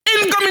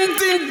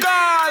Think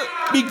all.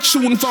 Big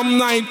tune from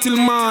night till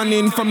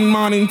morning, from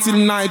morning till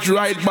night.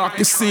 Right back,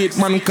 you see it,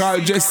 man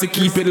called Jesse,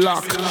 keep it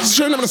locked.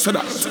 Sure, never said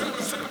that.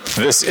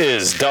 This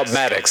is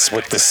Dubmatix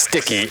with the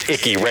sticky,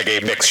 icky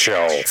reggae mix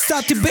show.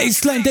 Start the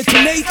baseline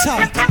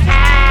detonator.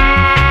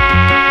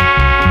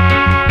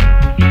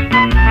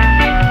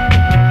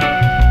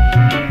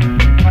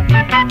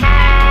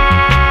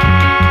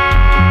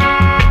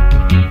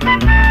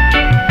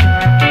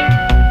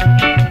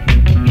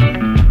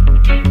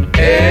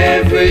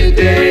 Every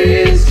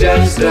day is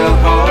just a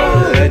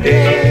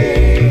holiday.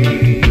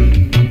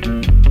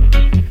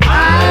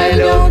 I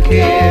don't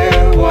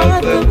care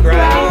what the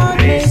crowd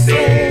may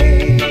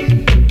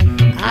say.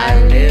 I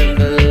live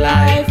the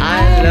life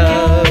I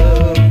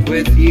love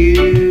with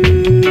you.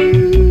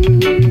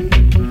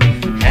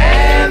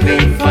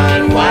 Having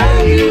fun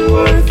while you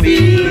are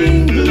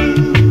feeling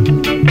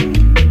blue.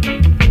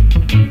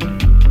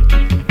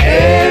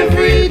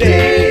 Every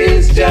day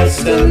is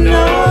just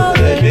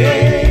another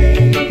day.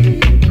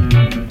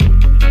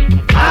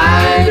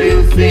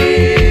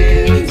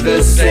 Things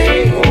the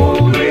same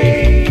old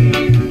way.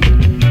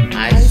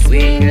 I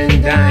swing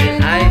and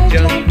dine, I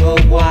jump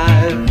a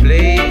while,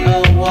 play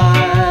a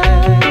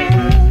while.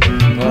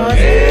 But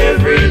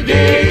every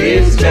day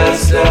is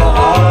just a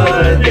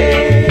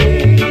holiday.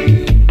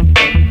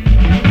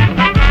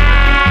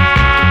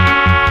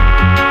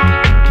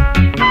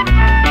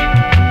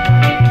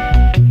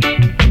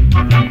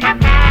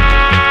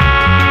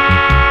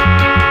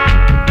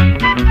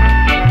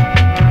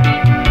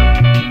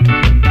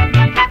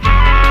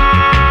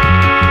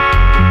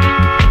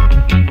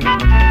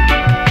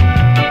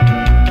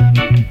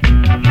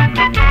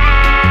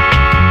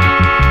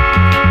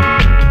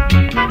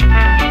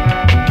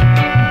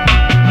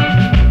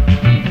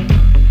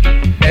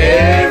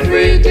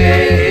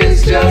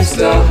 Just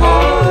a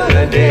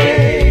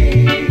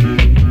holiday.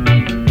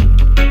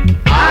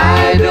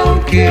 I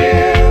don't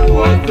care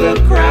what the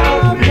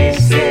crowd may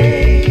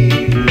say.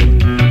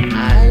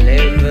 I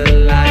live the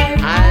life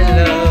I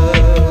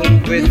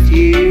love with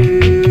you.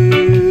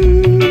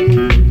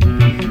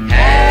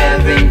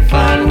 Having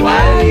fun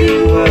while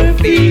you were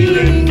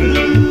feeling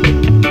blue.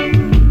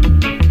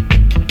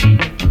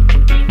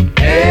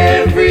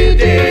 Every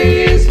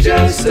day is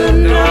just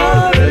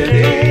another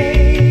day.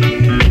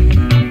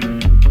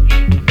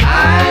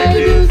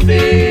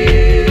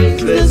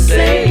 Things the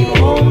same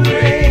old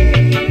way.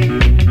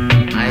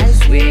 I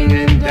swing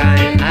and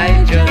dine,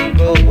 I jump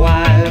a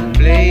while,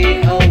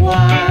 play a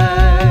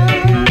while.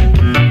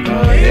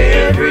 But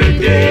every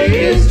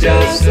day is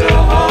just a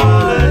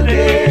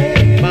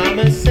holiday.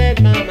 Mama said,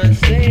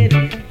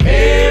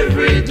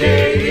 every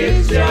day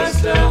is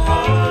just a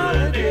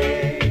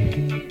holiday.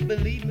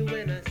 Believe me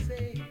when I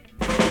say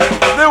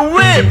the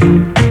whip.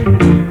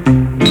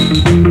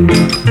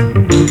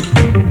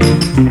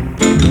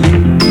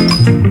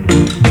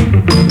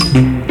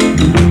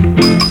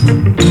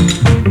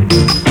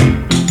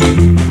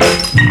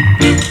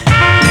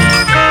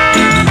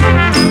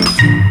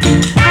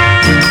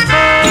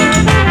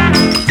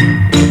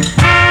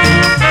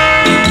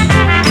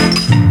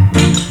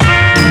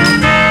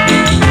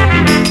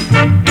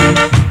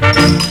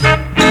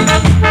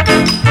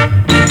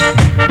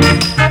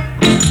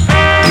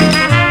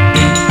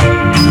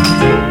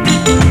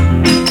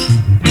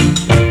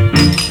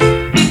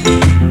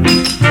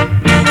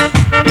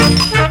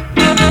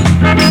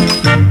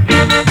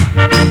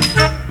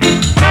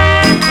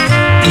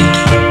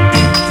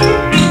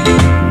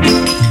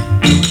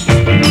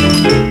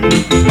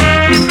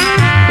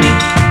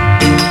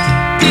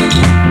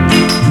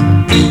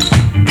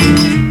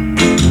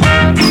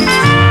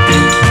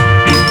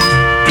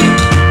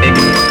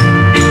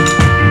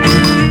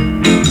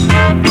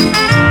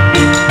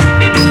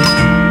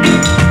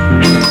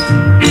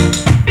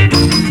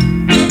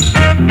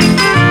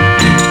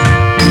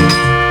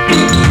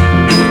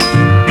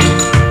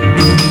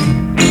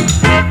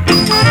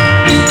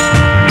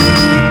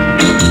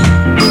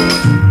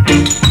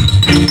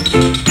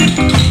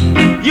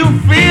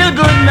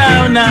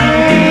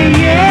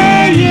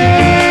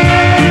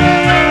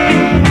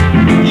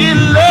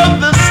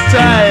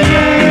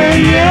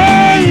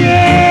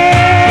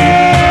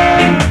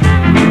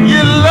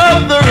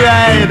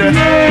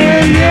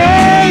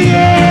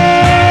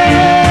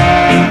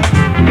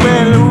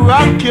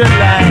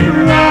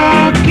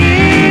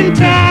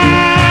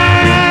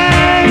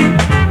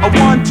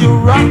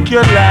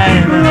 Your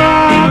line,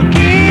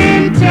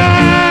 rocking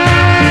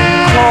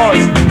time.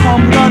 'Cause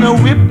I'm gonna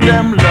whip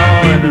them,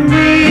 Lord.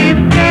 Whip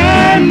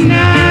them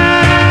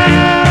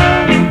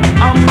now.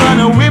 I'm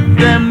gonna whip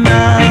them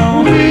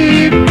now.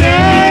 Whip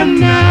them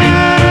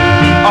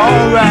now.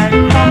 Alright,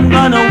 I'm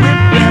gonna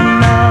whip them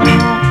now.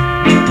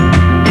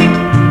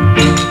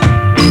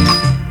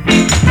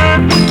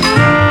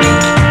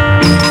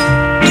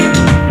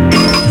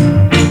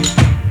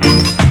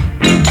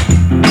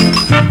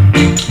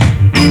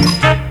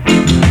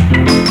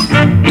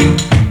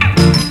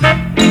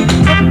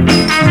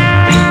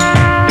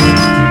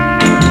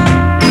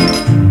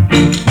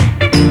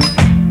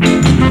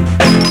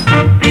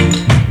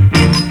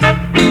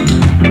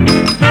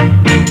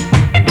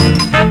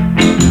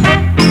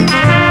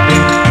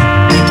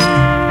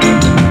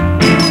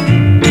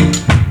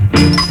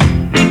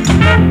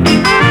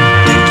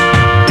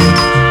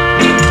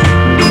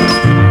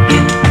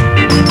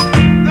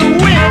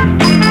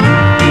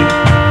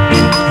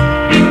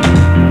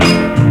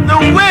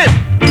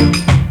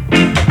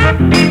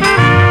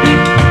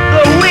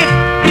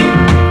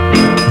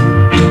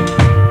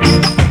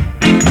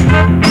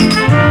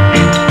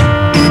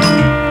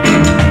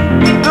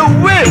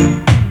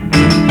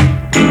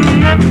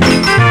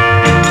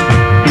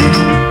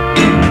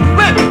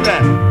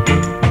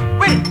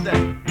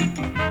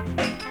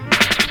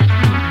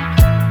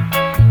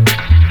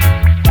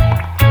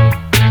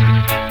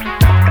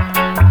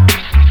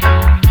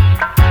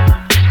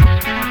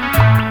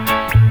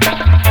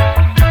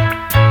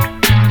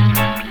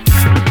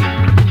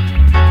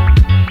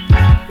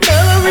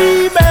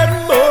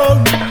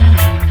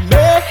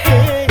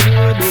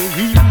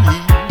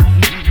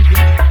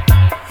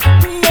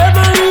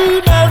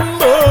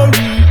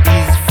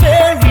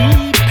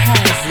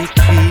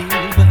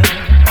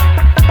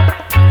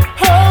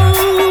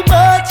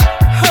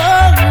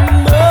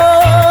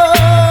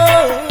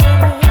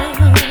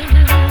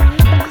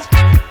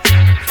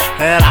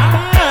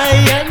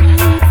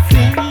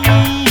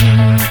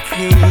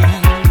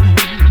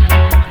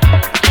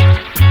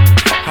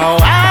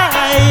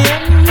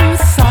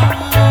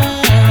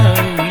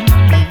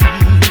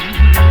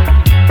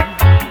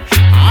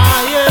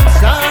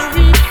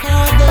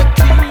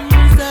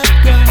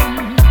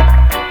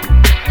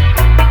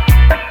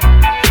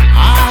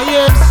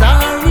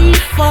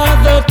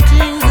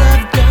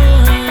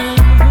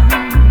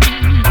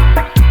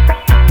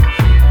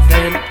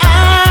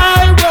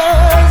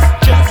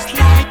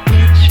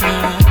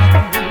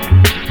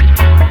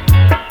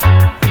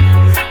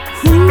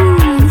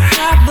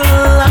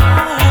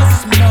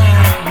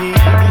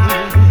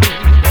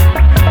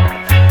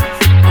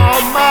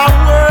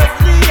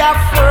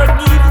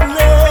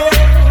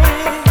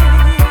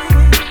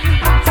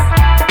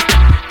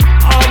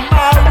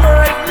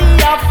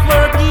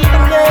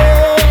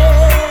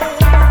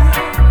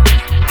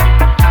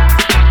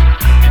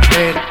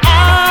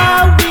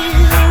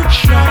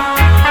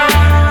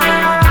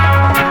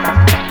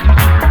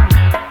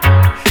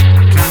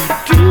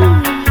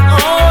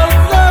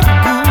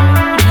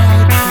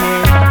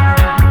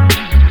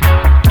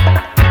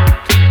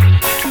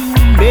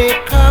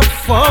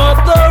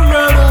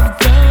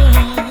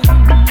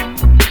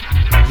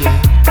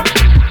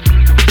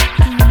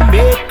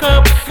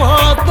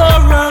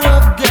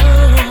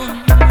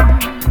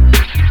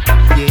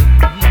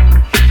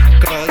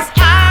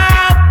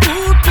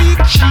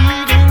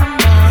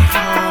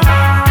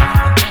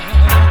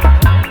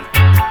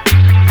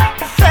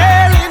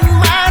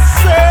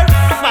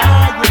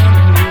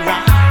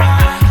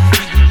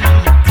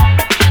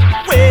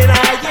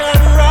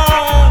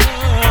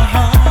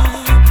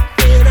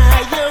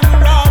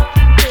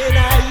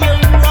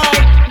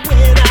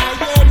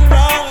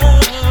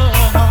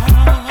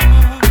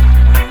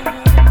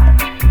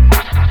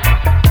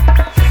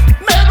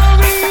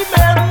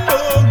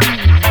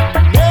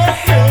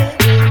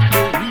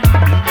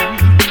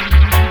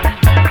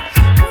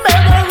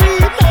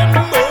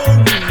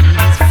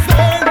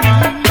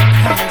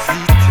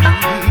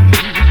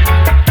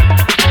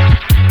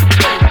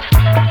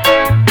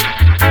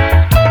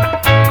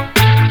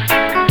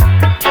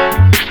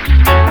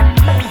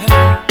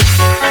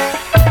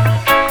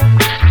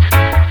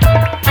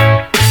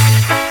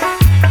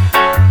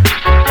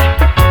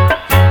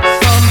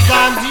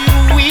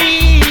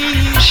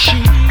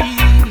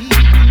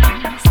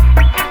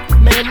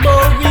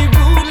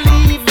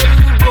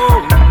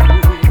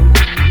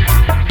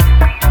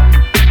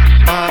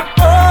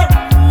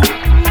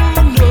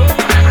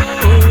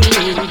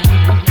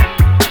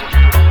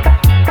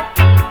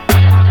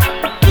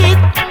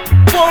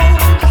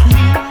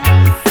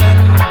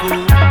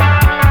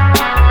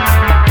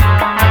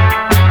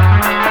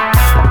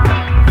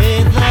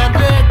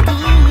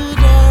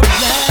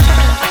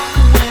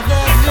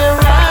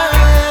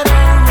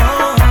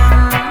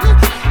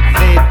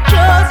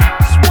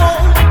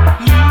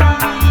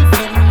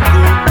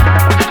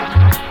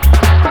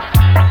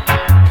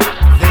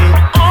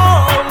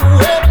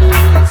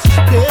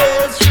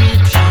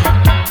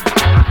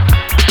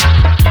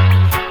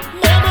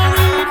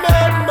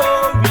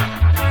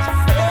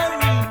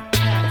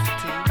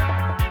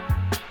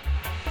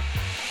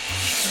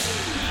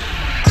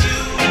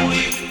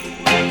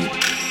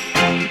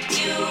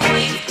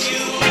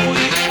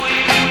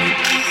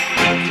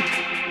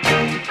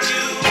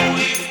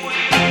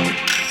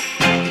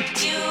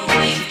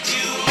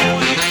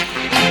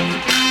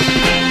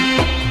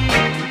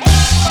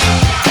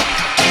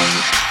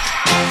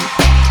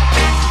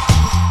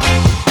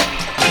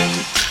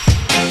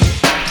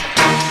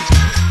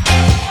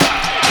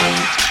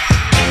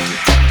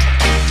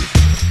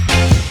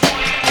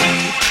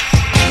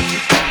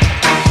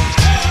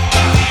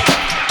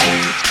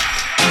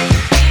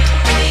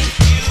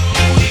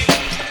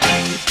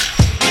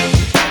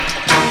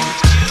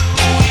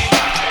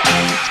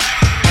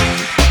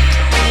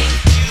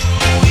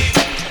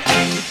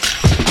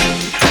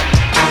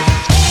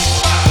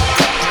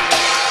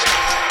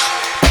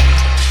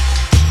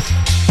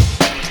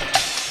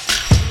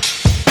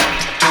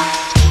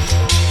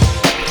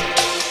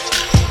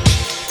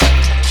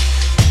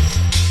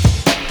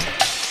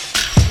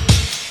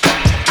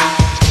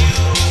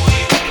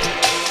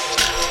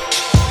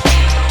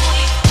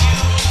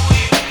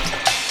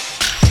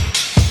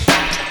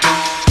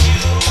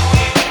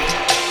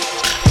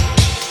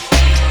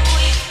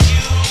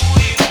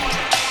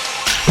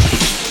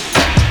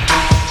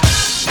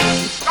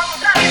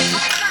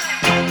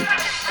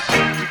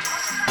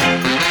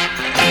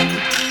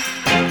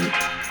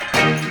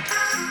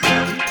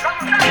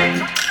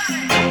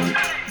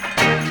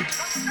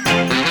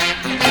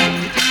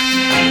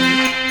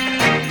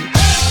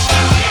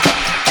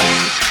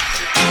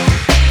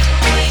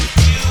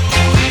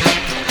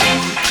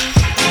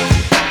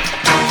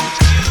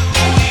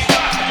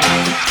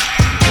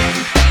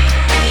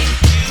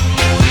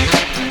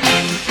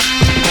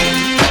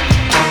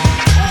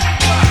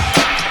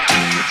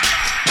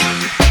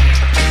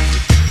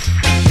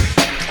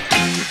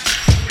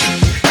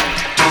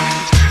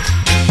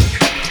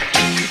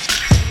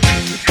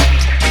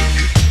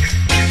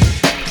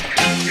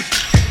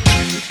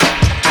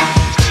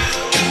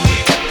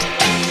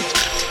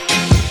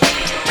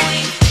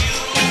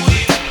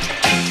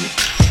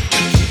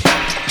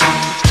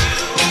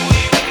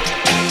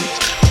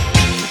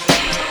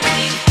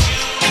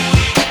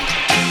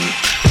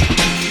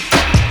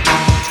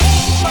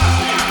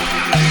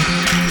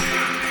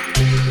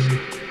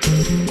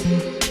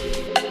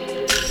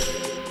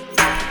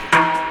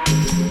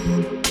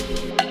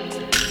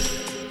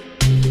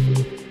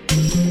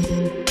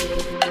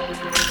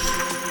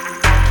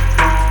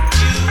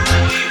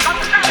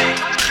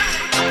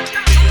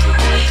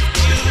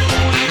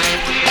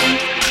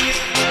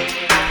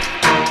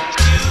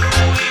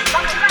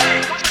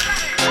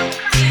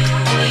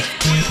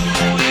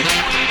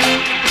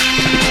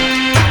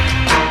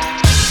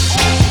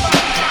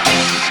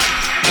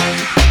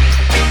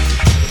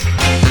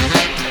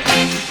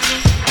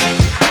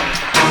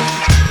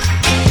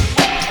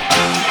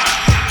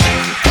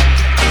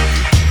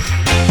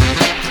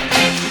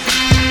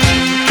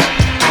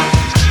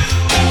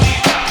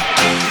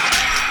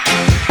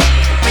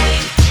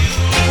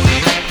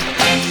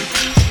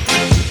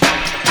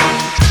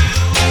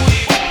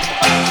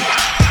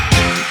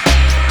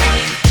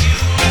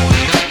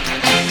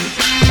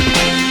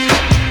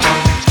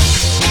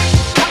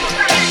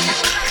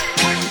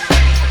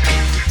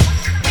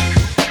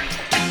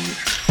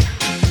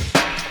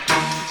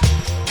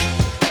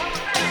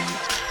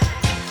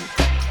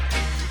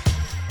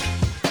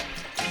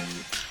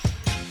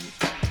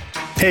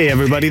 Hey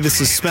everybody,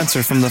 this is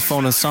Spencer from the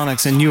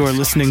Phonosonics, and you are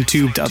listening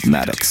to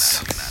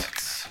Dubmatix.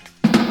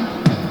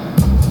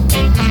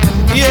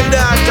 Yeah,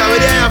 doctor, we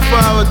there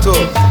forward to.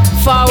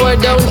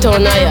 Forward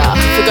downtown, yeah.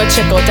 If you go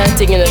check out that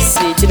thing in the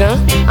seat, you know.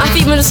 And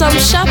feed me to some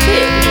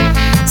shopping.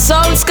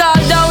 Sounds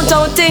called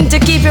downtown thing to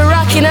keep you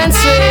rocking and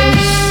swing.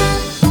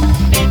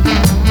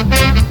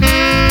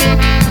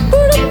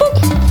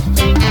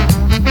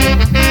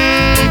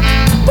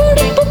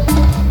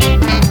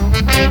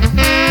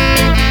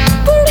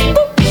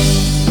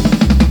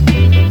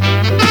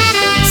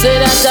 Say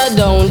that a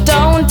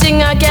downtown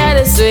thing I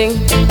gotta swing.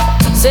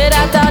 Say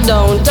that a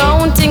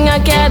downtown thing I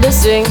gotta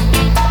swing.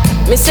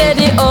 Me say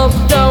the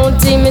uptown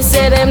thing, me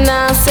say them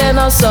now say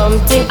no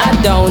something. A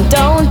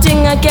downtown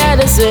thing I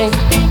gotta swing.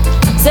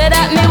 Say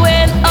that me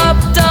went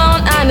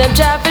uptown and them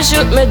try to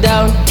shoot me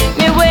down.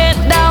 Me went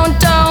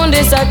downtown,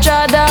 this I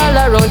tried all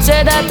around.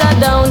 Say that a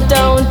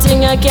downtown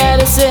thing I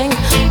gotta swing.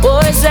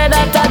 Boy, say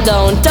that a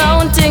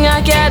downtown thing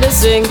I gotta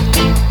swing.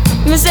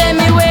 Me say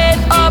me wait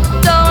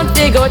uptown,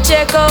 they go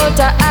check out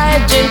a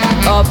hygiene.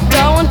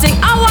 Uptown thing,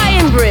 how I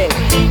him bring?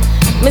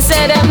 Me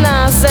say them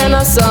now send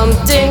us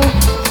something.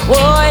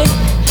 Boy,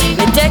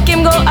 me take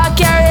him go a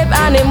Carib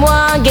and him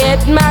want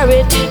get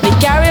married. Me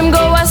carry him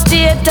go a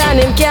state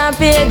and him can't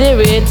pay the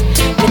rate.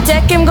 Me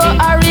take him go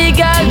a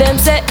Regal, them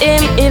say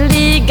him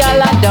illegal.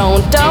 A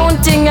downtown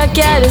thing I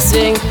can't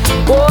swing.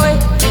 Boy,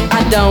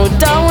 a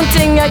downtown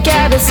thing I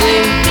can't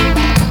swing.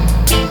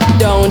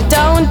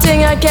 Downtown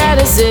thing I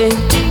gotta say.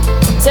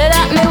 Say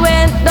that me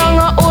went down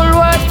a old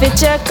world fi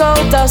check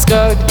out a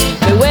skirt.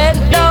 Me went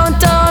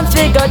downtown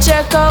fi go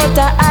check out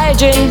a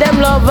hygiene. Them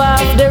love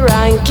off the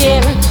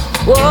ranking.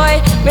 Boy,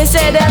 me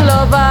say them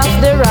love off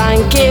the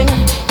ranking.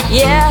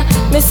 Yeah,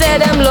 me say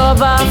them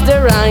love off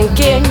the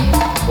ranking.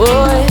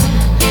 Boy,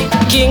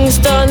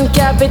 Kingston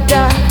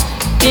capital.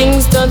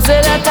 Kingston,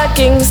 say that a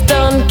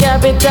Kingston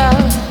capital.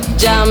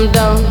 Jam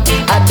down,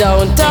 a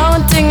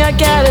downtown thing I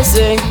gotta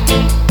sing.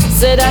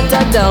 Say that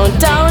a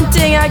downtown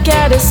thing I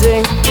gotta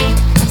sing.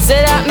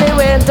 Say that me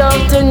went up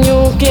to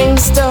New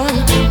Kingston.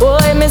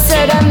 Boy, me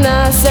say them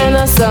now send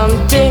us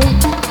something.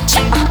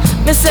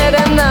 Me say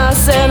them now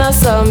send us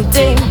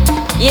something.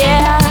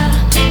 Yeah,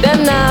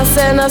 them now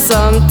send us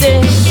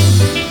something.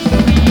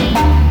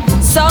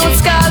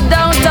 Sounds called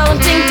downtown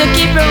thing to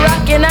keep you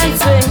rocking and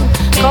swing.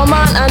 Come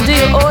on and do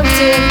your own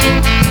thing.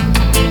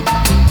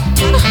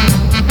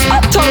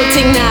 Uptown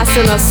thing now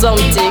send us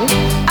something.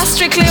 A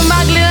strictly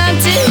muggling and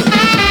thing.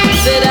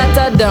 Say that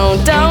a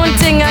downtown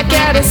thing I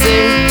gotta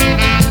sing.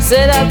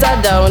 Say that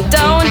a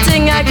downtown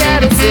thing I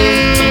gotta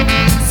sing.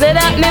 Say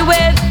that me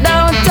wait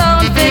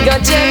downtown figure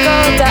check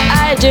out the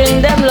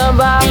hygiene. Them love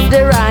off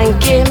the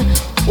ranking.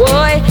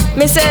 Boy,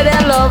 me say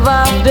them love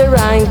off the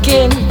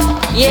ranking.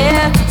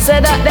 Yeah, say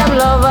that them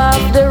love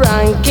off the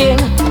ranking.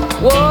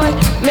 Boy,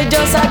 me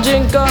just a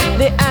drink up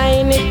the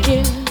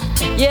Heineken.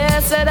 Yeah,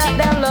 say that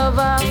them love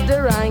off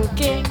the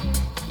ranking.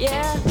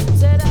 Yeah,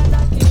 say that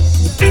the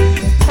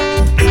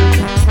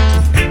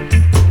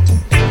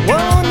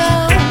Whoa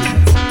now,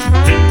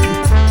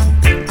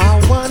 I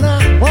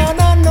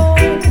wanna know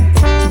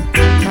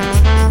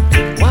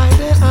why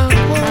they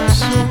are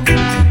so.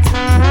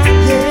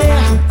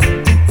 Yeah,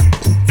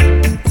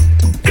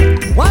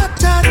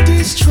 what a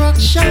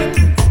destruction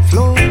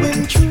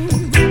flowing through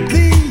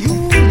the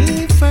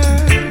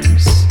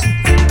universe.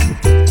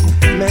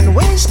 Men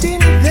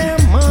wasting their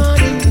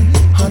money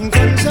on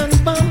guns and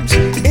bombs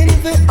in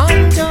the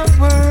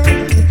underworld.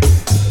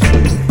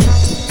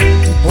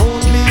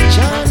 Only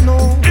Jah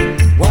know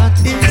what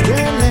is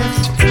there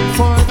left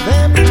for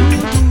them to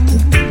do.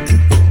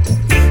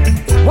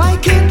 Why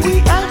can't we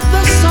have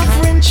the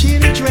suffering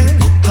children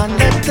and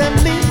let them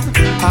live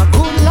a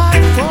good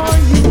life for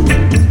you?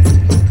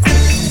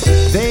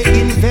 They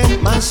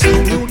invent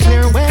massive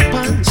nuclear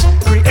weapons,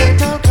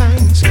 create all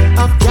kinds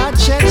of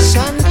gadgets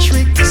and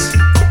tricks,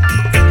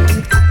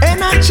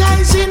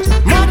 energizing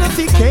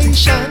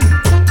modification,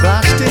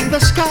 blasting the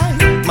sky,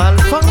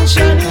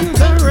 malfunction in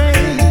the rain.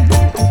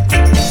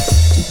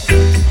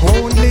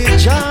 Only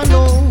Jah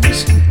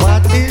knows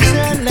what is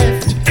there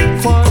left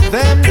for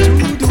them to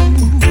do.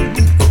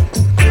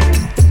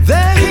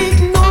 They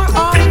ignore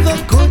all the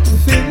good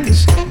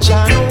things.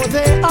 Jah know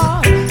they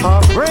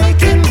are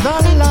breaking the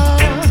law.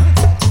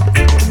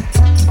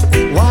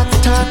 What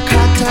a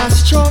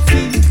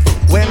catastrophe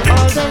when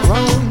all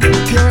around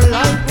pure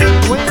lightning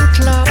went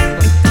clap.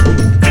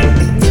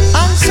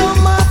 And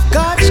some of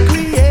God's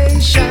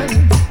creation,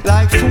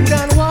 like food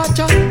and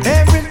water,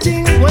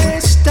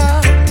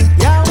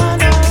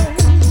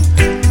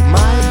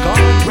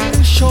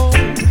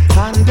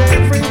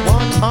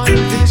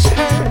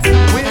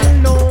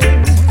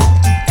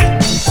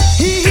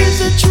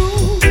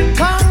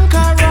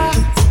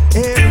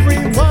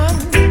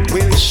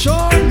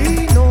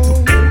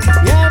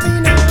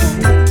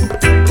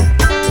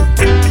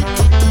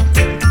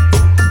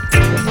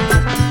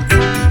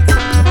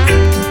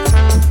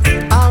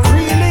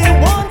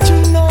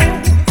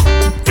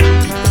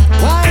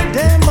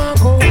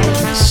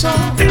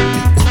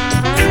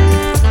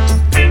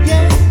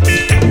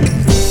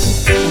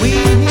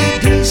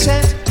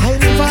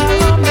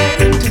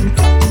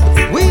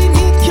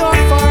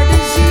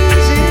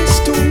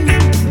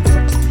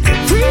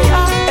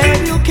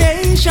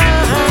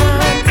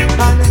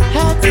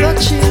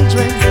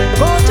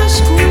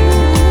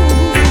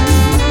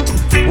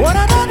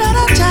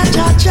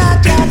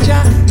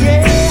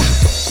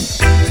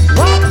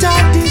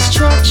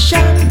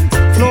 ocean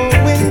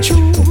flowing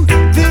through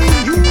the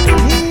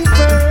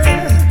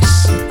universe.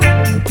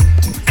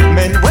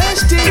 Men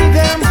wasting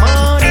their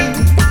money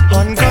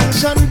on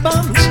guns and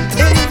bombs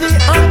in the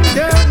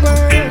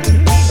underworld.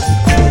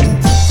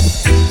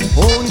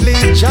 Only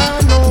Jah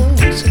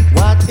knows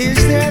what is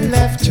there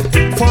left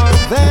for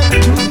them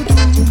to do.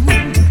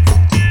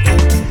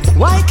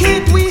 Why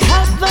can't we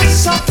help the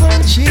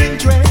suffering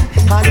children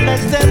and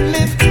let them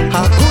live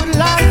a good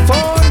life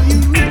for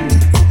you?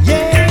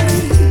 Yeah.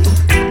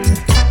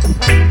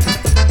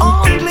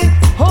 Only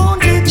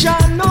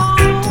Jah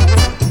knows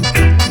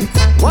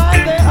why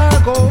they are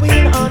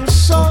going on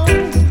so.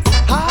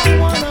 I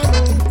wanna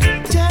know.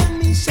 Tell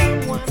me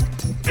someone.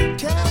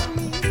 Tell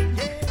me,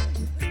 yeah.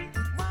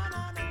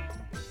 Wanna know.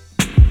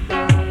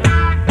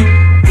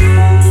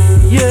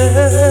 Yeah.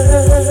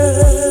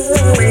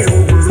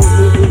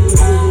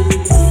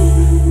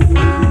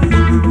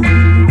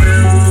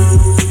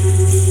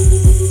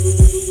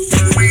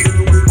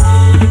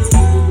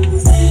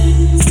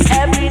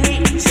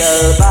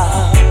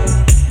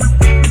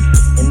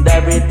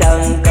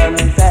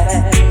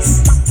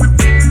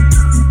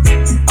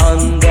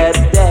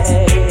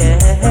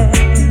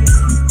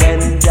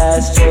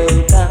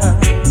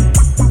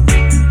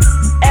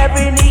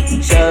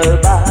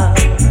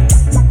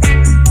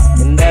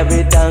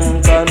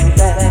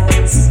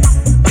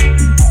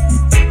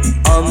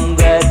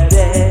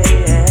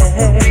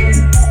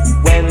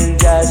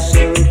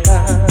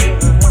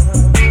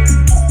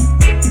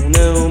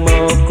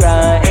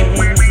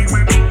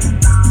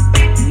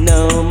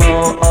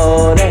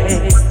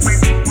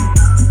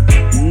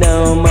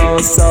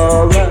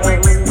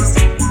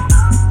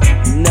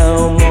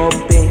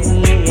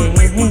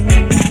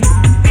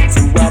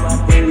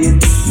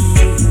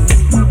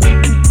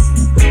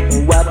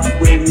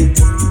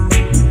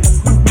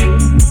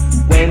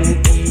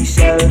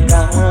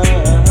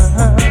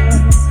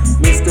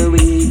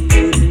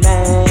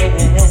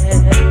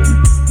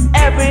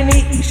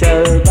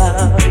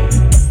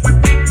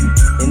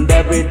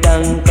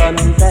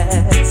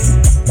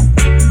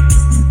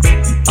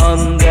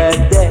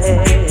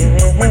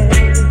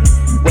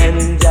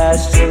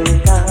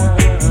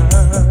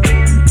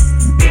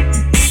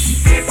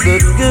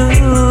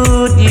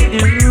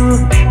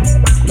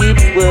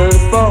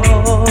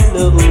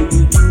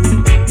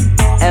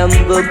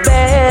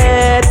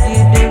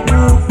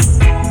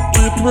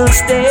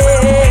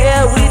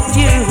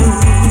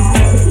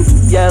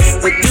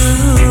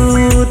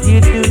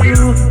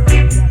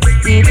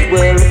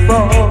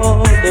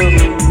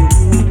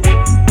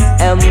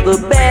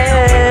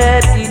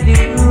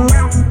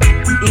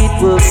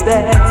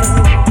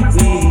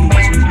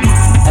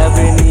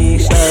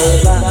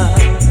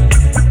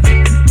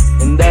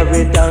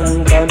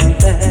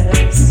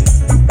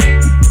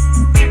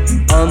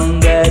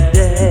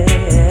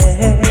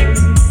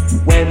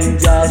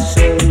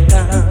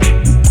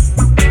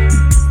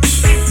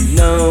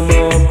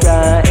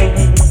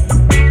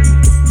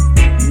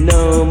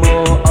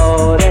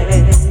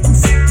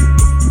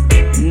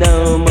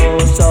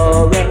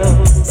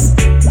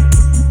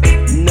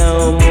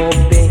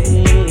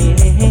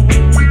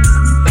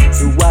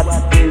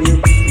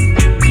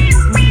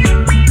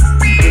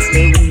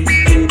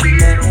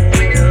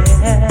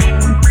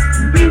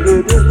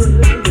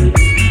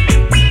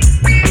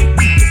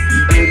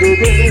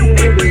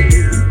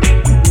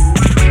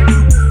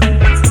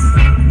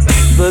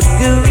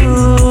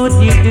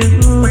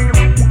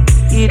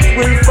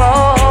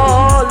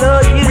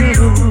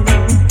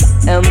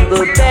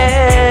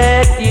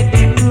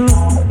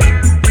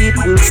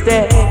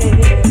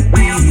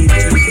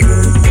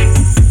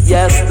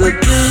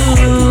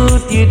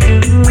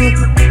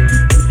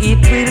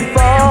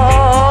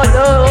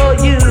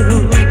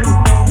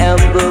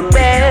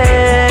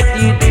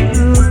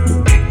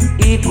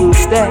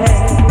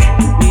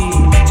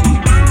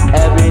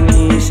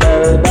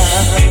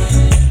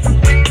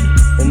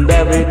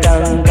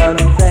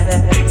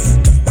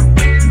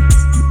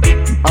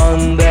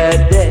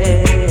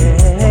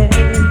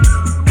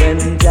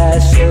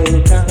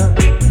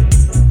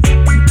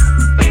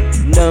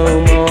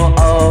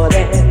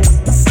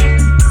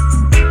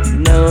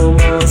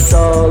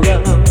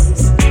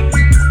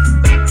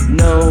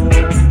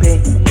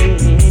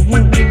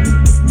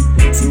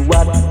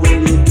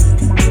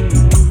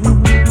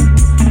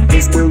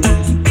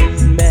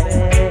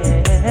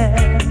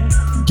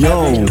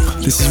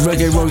 This is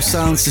Reggae Row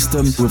Sound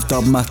System with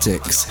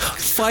Dubmatix.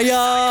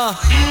 Fire!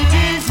 It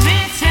is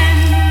written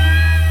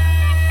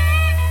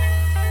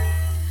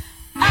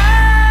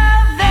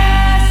of the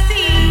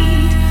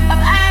seed of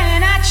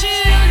iron our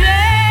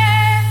children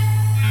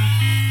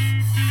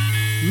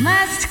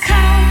must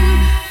come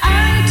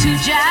unto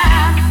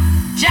Jah,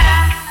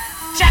 Jah,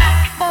 Jah,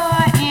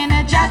 for in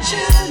a Jah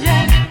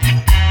children.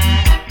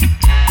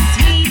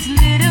 Sweet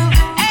little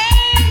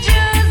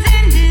angels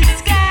in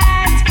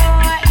disguise,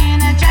 for in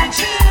a Jah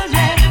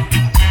children.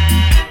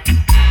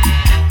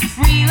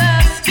 Free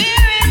love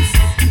spirits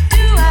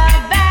do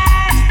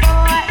abide,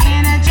 for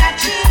in a Jah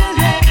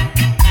children.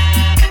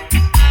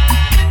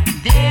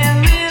 Their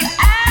real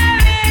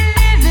iron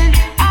living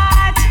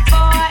art,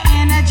 for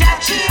in a Jah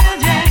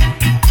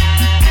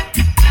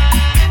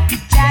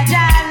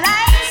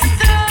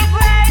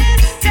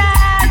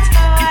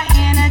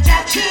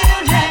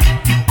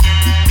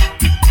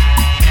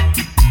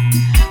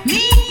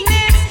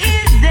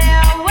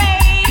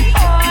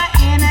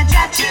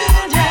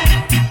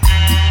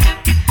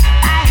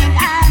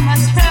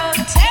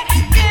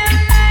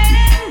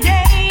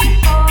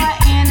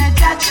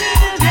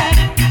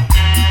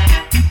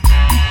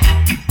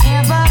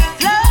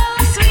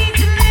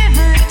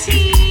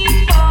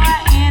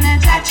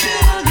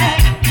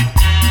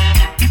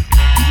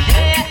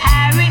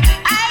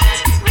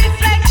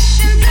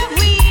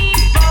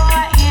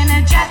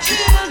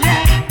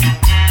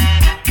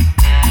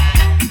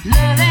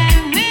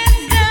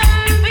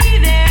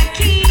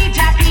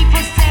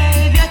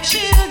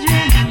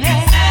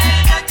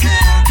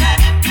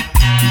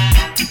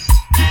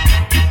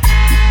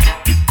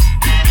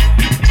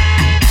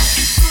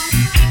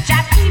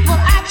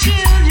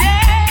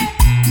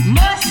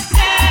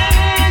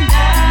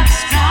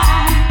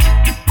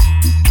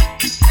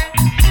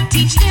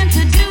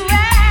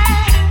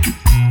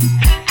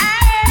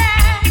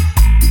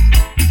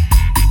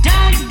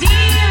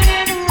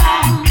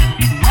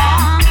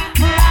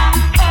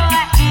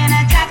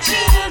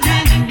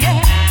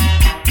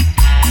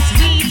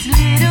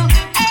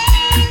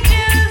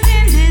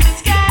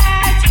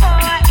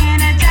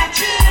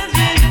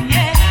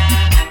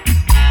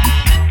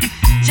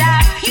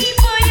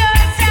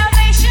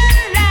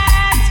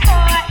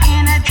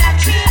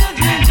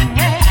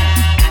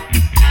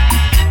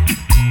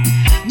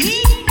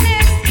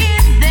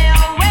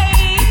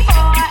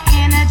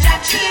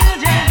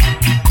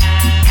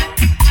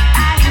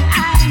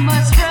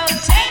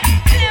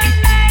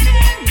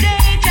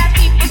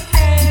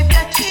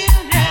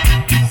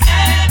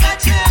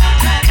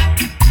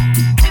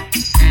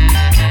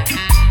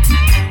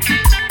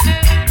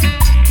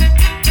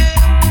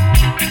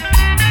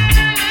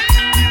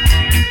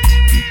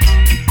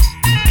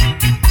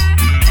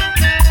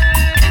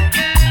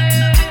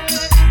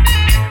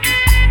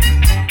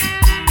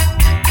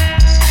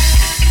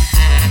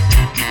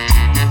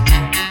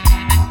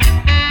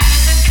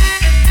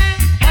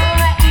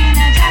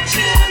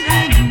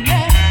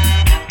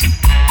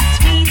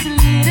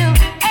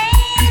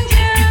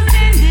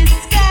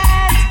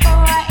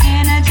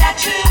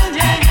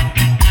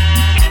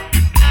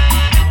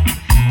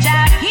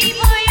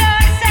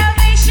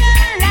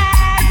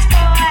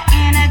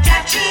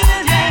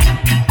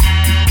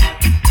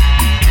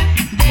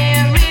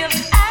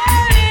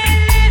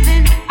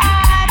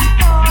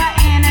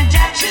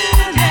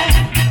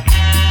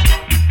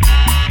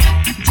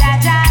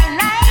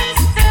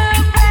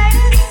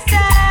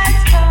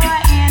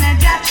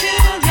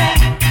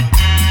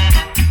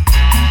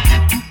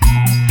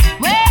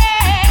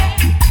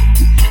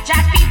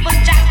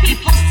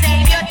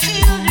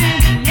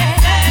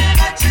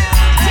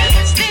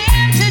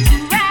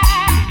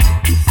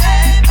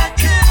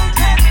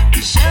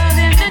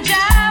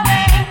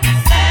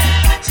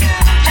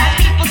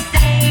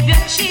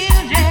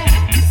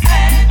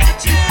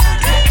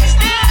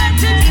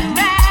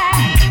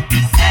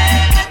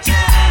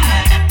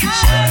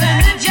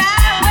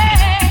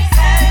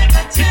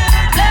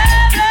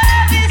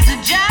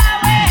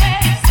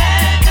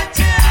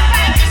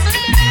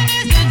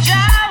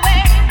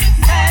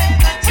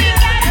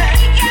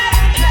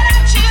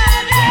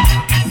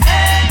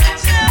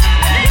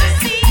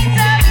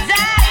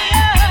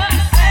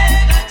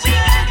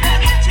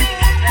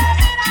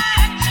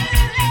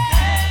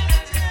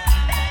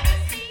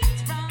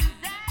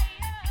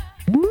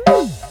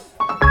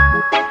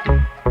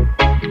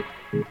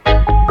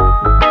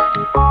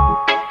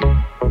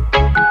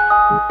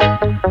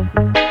I'm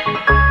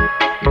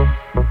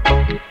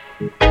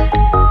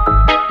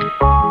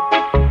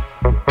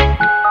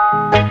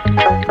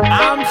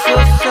so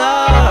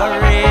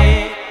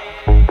sorry,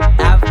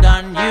 I've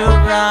done you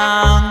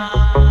wrong.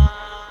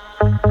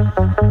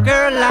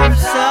 Girl, I'm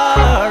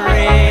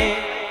sorry,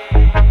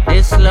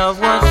 this love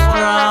was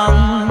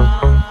strong.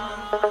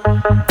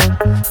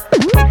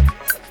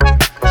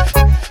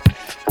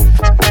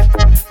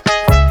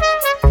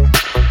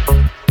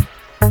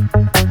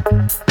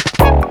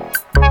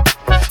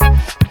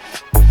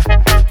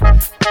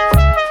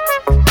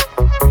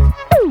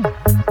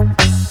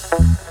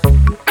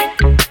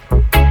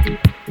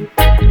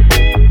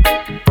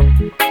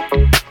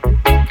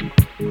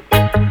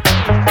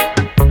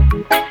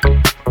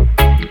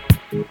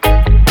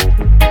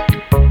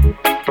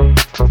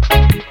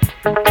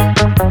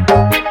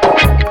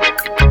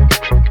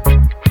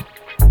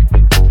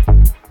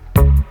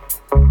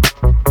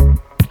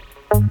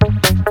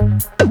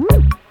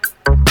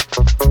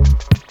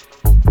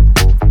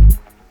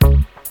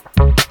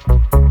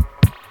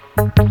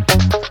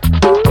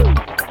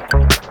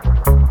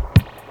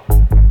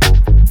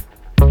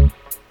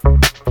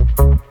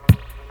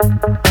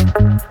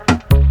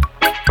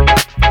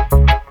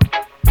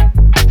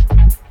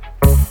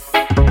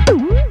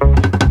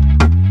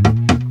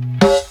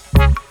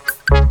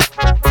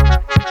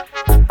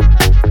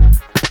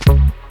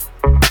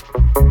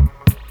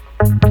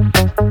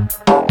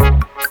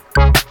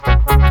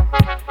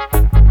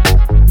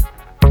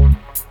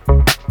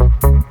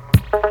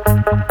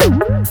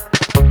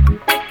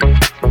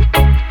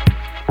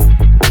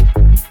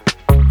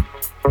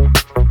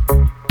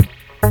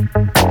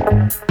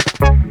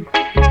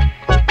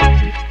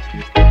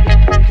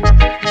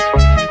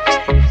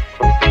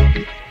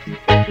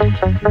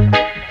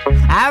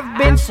 I've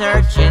been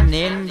searching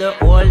in the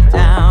old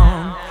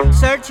town,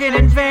 searching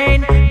in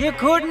vain, you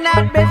could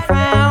not be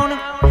found.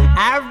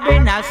 I've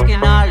been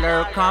asking all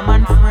our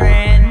common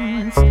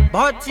friends,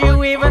 but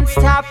you even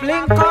stop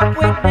link up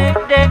with them.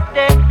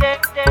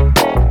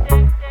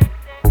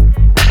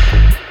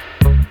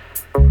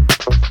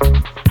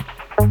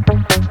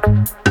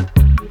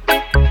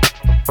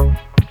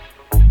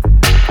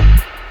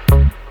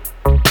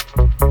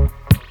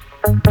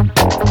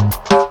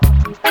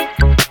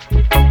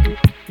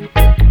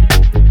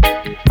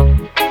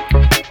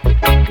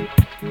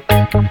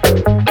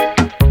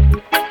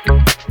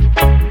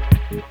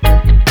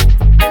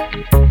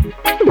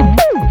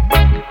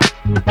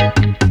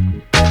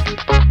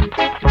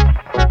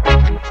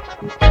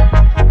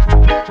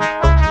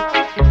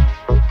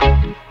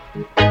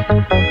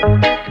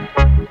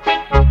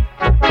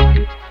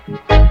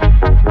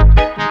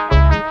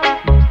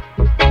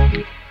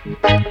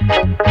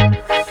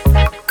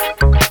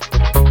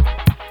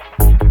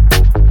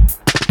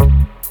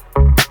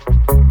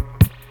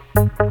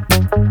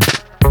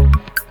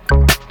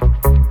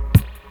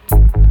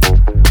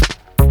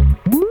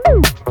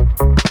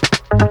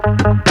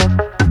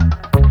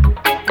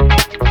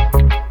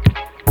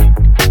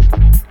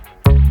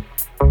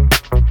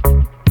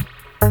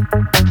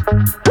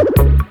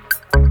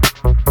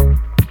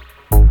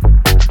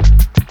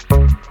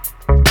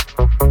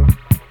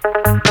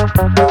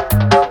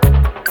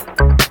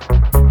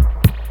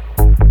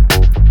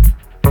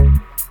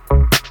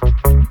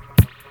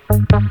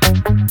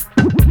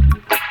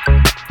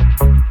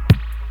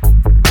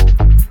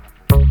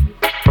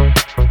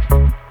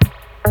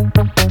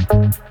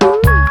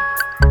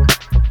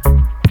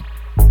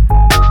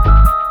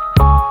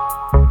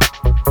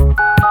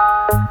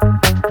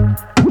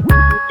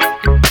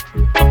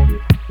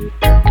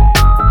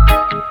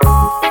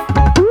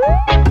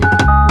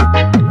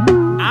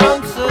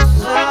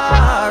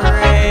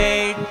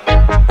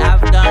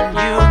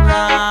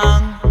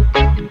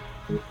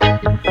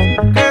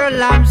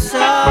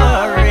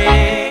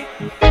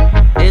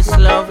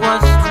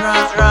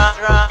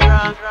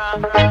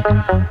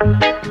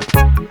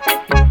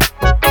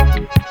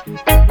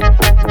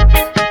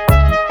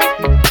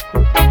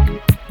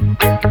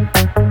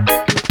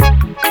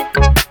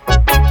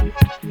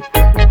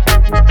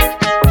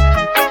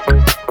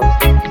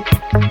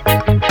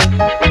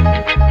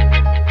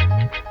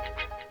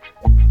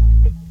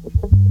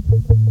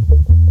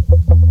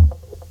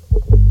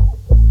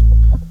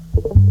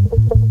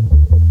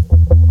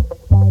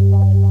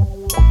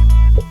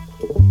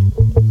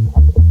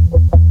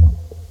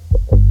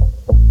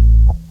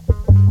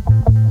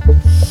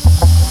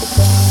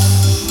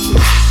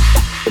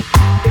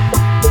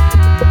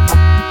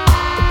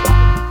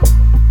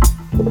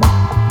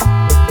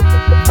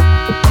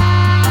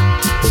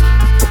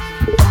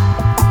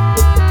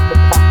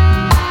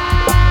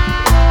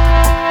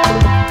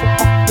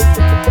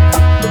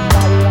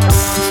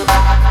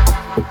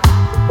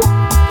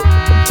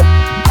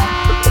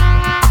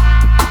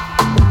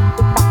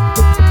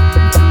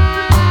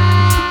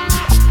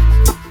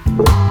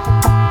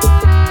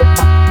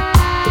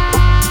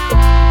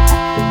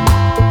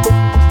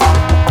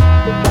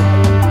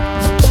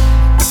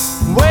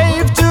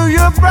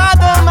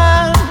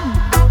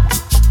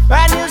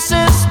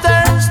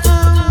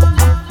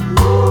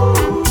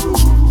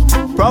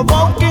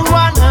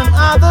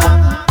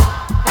 another.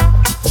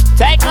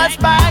 Take us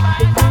back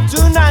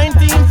to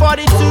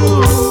 1942.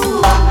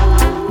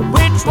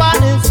 Which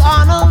one is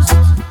honest?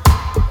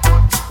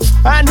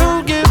 And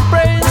who give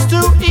praise to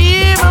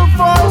evil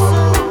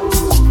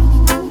forces?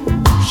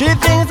 She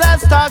thinks that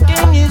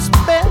stalking is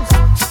best,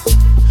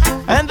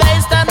 and they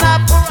stand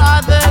up for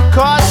other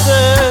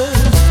causes.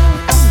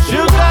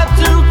 You got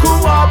to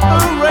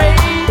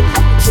cooperate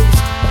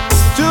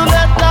to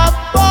let love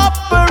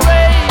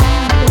operate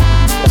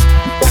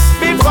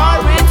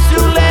before it's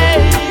too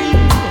late.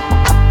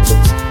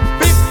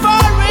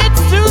 Before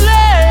it's too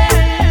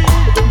late,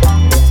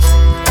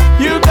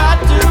 you got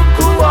to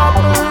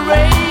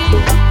cooperate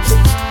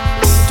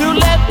to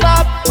let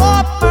love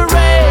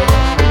operate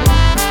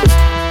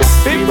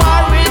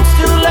before it's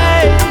too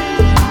late.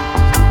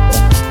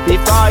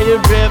 Before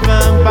you're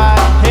driven by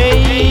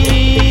hate.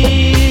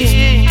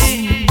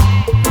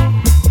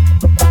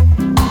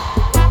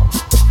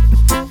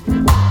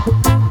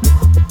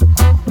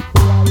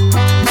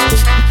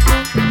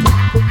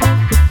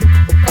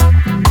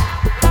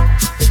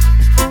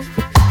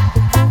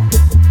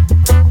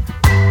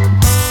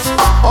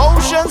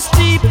 Oceans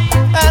deep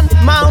and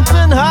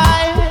mountain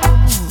high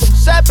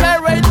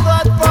separate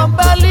thought from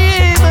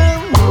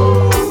believing.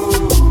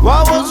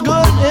 What was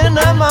good in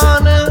the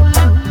morning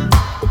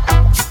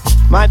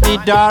might be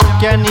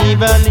dark and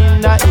evil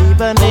in the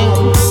evening.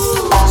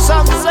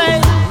 Some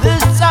say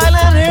this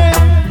island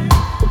here,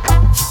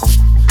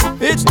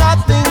 it's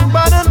nothing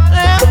but an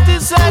empty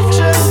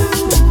section.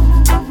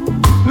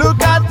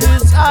 Look at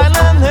this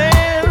island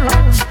here,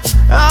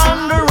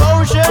 under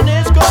ocean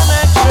is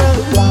connection.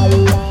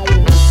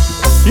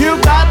 You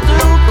got to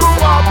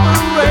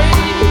cooperate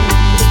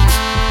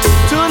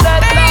to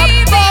let love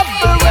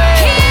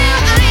operate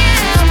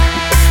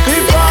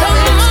before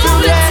it's too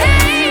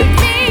late.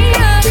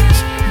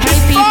 Hey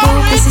people,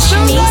 this is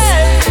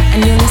Shanice, and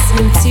you're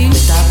listening to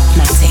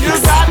Dubmatix. You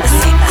got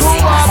to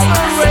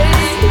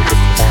cooperate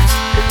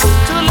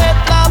to let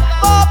love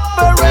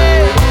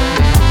operate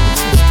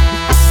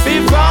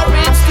before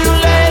it's too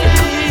late.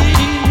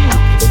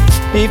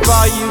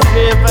 Before you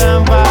driven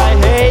by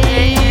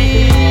hate.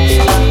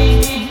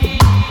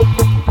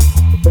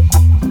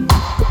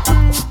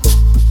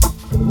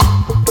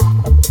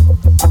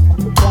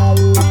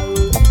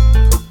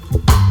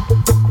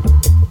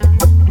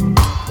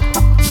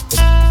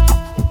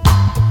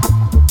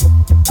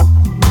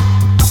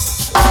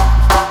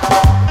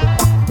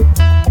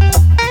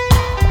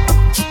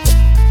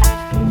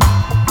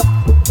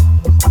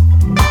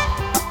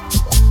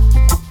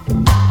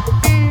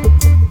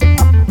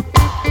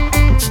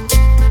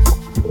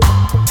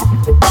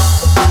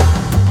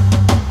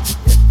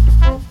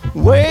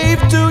 Wave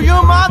to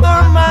your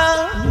mother, man,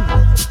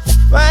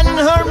 when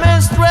her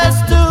mistress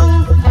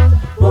too,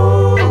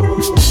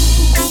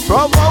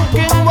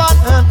 provoking one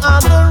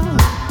another.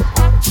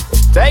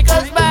 Take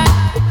us back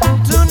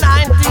to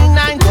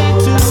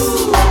 1992.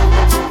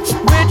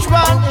 Which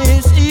one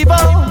is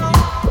evil?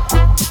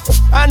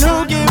 And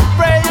who give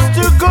praise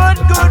to good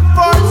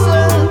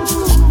forces?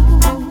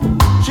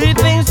 She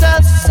thinks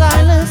that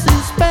silence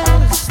is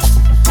best,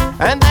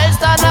 and they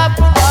stand up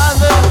for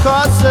other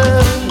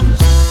causes.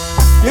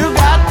 You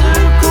got to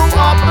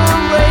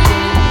cooperate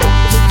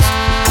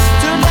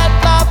to let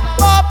love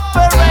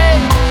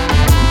operate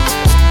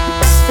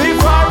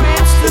before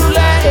it's too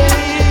late.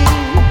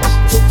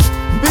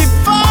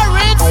 Before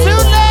it's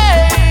too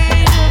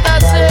late,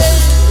 that's it.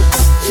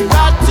 You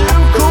got to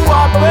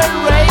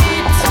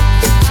cooperate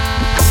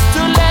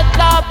to let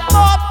love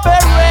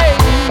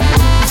operate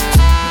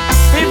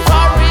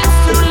before it's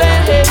too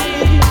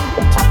late.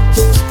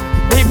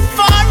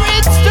 Before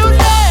it's too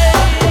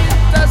late,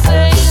 that's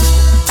it.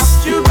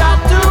 You got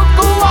to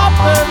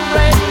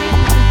cooperate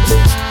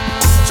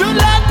to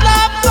let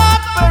love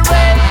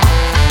operate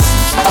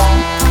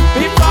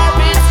before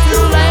it's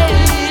too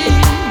late.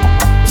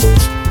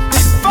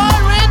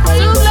 Before it's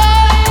too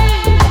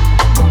late,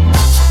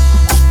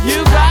 you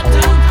got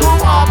to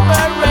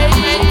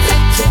cooperate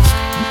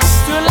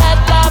to let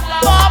love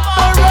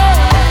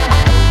operate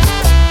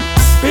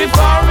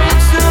before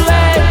it's too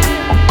late.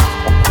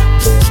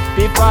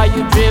 Before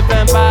you're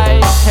driven by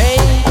hate,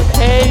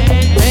 hate,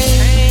 hate.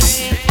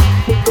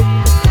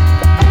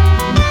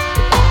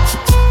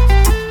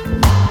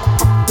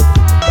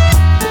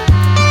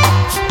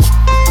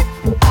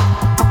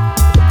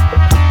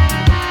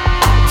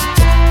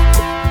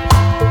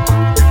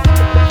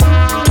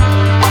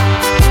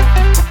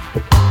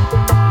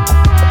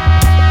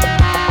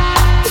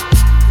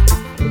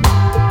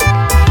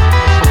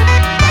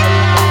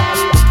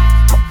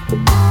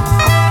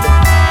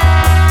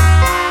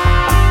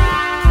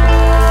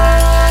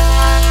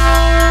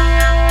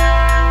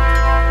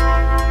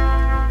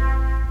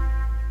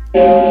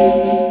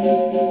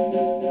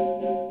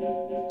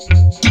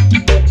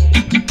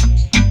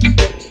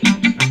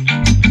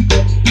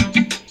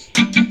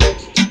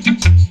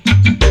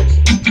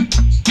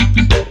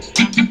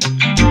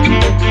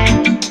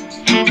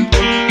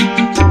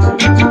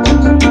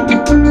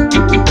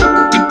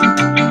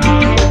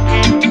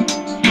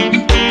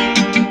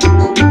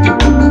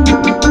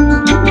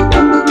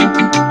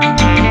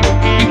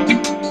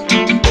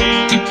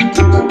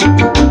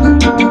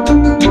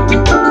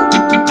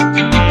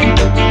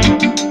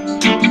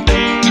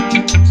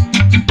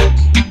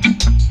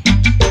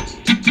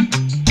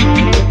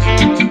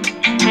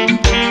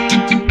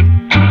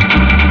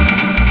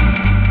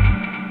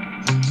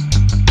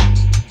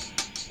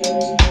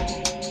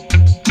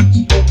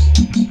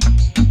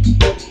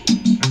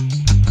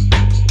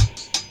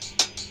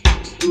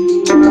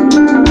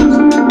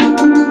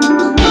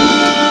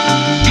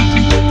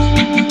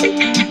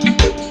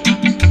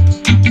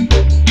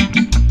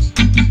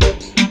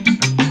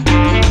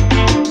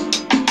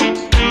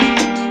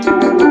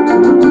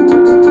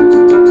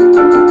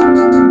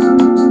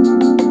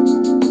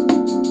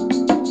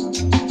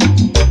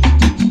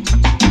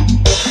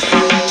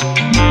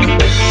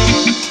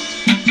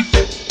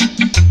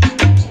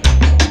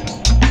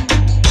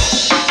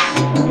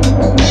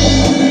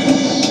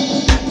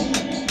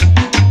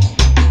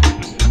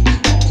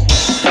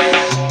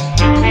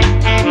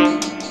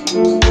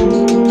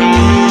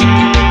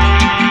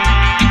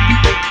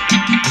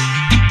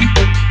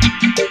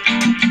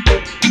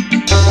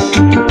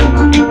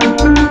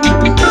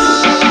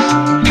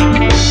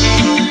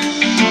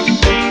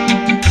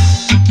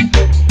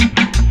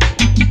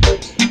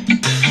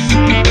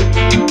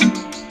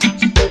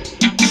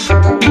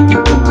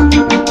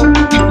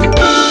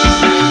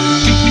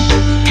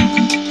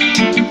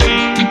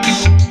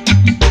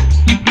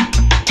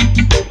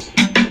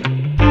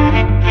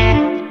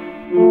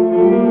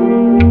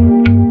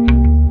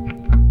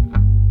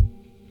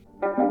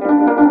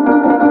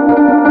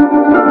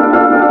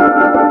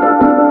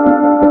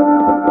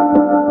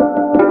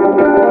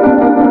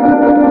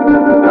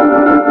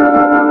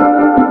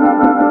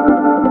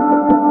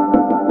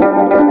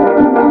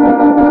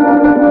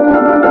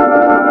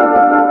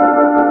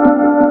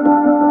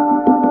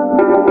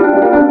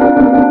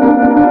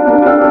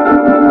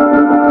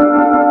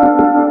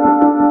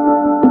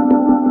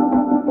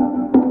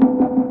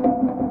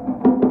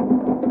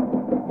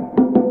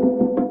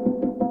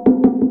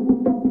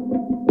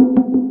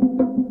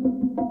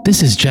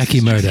 This is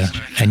Jackie Murda,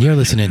 and you're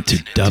listening to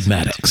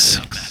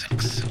Dubmatix.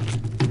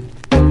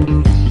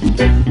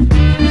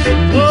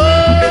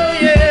 Oh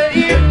yeah,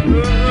 yeah,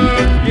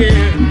 oh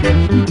yeah,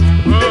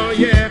 oh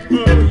yeah,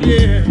 oh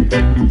yeah.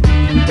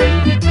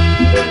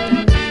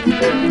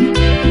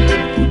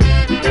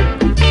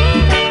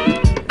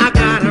 I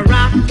got a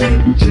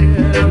rocking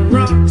chair that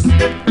rocks.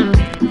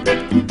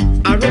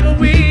 I run a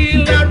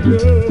wheel that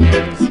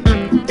rolls,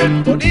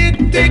 but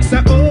it takes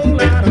a whole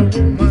lot of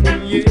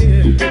woman, yeah,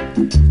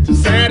 to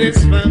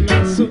satisfy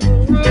my soul,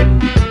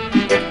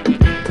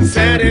 to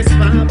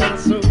satisfy my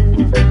soul.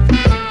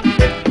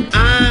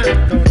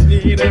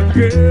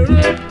 Girl,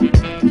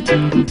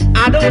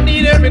 I don't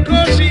need her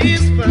because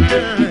she's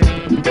fine,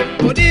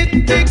 but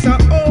it takes a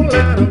whole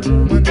lot of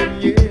woman,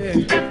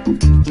 yeah,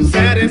 to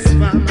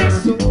satisfy my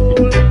soul,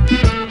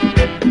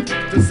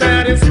 to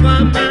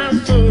satisfy my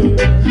soul.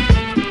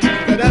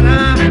 That I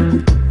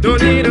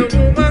don't need a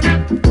woman,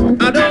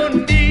 I don't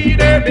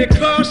need her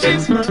because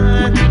she's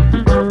fine.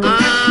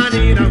 I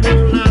need a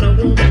whole lot of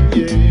woman,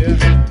 yeah,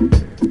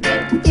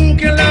 who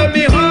can love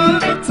me all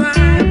the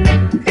time.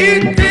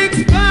 It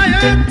takes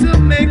fire to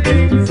make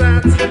things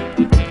hot,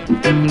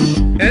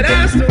 and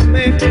has to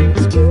make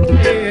things go,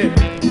 yeah.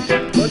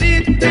 But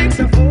it takes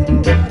a whole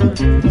lot of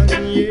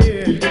woman,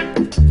 yeah,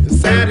 to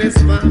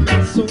satisfy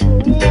my soul,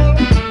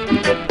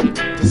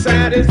 to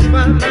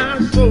satisfy my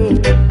soul,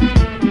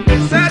 to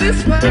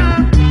satisfy.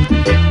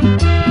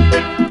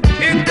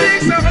 It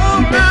takes a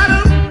whole lot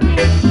of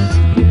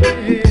woman,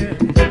 yeah.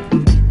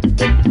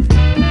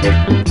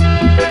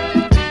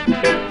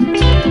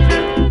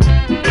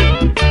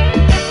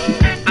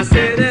 I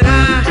said that I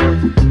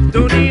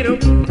don't need a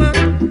woman,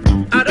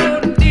 I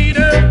don't need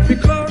her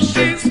because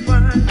she's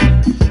fine.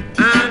 I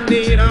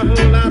need a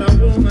whole lot of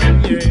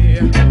woman,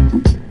 yeah,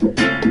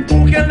 who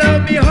can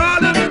love me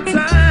all of the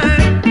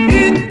time.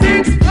 It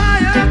takes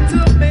fire to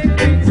make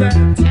things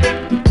hot,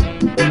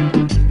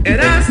 and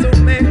I still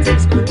make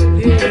things cool,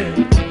 yeah.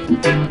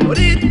 But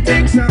it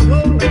takes a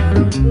whole lot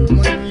of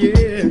woman,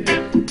 yeah,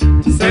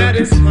 to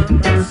satisfy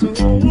my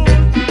soul,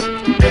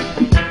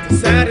 to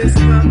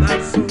satisfy my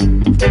soul.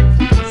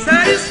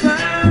 Satisfy.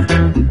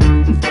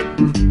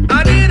 I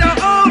need a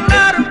whole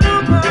lot of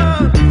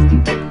woman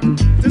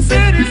to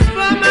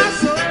satisfy my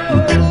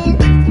soul.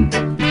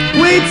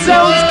 Weed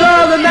sounds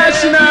called the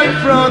National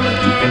Front.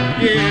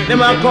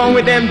 Them a come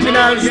with them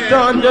general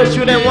stun. Just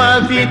shoot them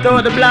 1 feet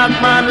out the black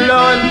man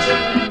lunch.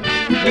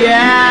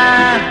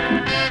 Yeah.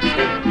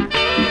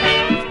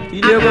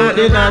 You about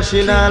the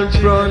National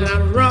Front.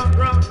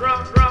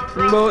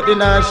 About the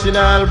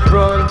National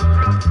Front.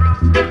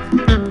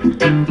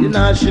 The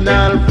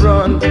National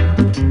Front.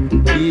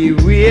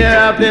 Beware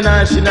of the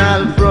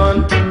National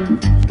Front.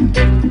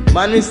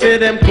 Man, we say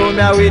them come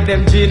here with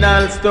them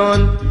general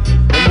stun.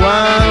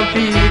 1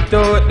 feet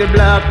out the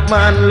black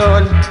man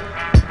lunch.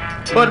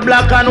 But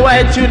black and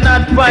white should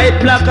not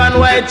fight. Black and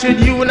white should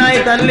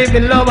unite and live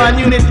in love and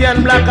unity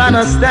and black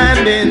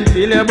understanding.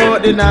 Tell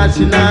about the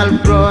National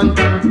Front.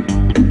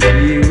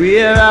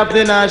 Beware of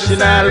the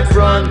National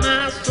Front.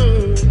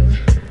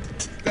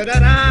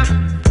 That I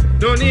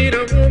don't need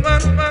a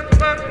woman.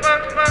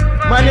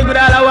 Man, you could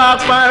all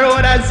walk on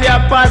road and see a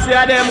posse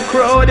of them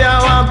crowd. They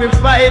want to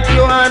fight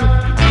you on.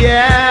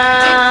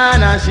 Yeah,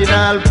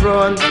 National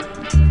Front.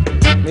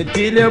 Me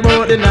tell you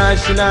about the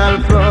National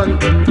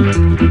Front.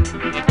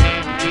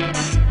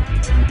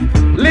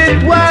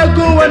 Lit war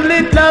go and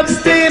lit love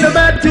stay. No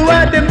matter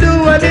what them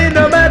do and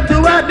no matter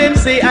what them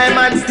say, I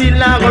man still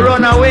not gonna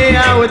run away,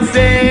 I would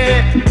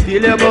say. Tell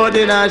you about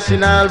the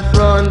National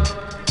Front.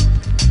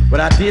 But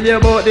I tell you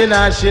about the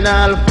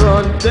National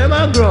Front. Them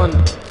a grunt.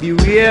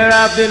 Beware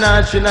of the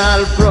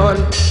National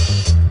Front.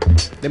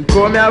 Them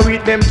come here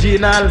with them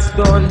general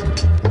stun.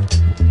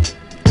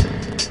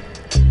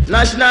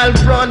 National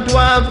Front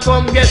want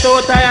come get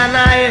out I and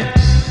I.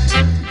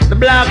 The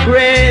black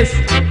race.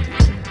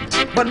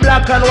 But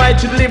black and white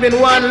should live in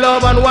one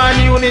love and one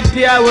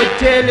unity, I would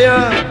tell you.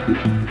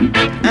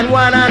 And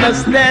one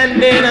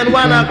understanding and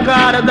one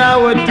accord, that I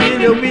would tell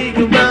you. We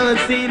can gonna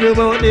see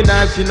about the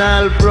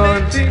National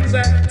Front.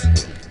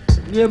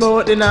 Tell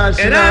about the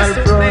National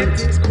Front.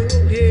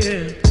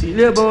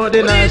 Tell about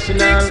the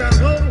National. It takes a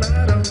whole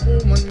lot of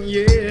woman,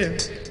 yeah,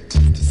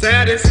 to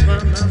satisfy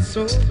my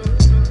soul.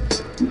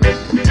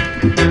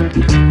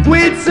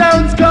 Weed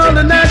sounds called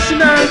the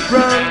National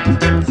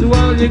Front. So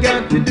all you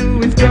got to do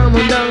is come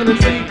on down and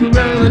stick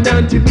around and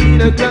don't you be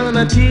the clown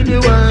until you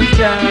want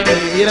time,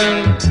 you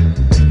know.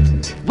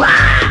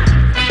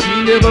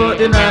 Tell about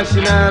the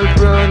National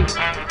Front.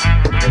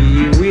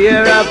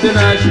 Beware of the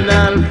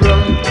National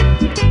Front.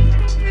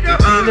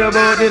 Tell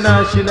about the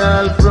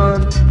National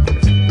Front.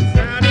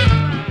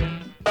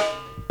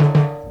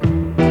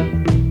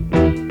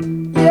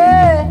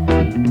 Yeah.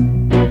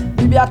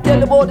 Maybe I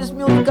tell about this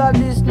musical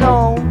this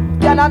now.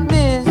 Cannot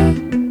miss.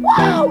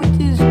 Wow,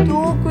 it is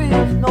too quick.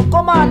 No,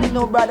 come on,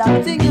 no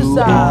brother, sing you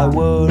song.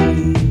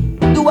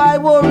 Do I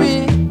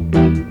worry?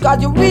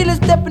 Cause you really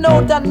stepping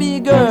out on me,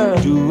 girl.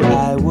 Do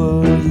I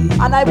worry?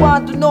 And I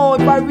want to know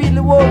if I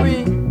really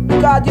worry.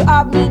 Because you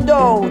have me in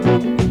doubt.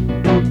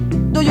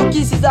 Do you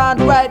kisses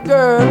aren't right,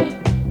 girl.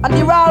 And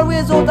they're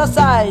always out of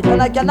sight,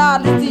 and I can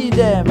hardly see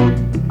them.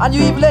 And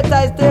you even let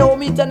I stay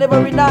home each and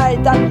every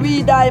night and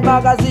read Dhaima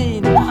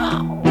magazine.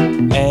 Wow.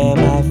 Am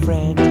I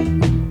frantic?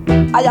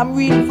 I am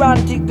real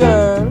frantic,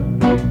 girl.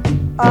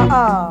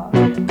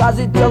 Cause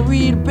it's a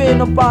real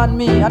pain upon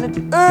me, and it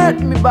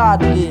hurt me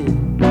badly.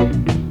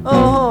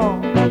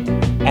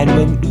 And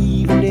when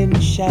evening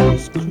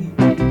shadows creep,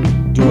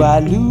 do I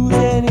lose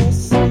any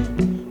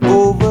sleep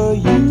over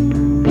you?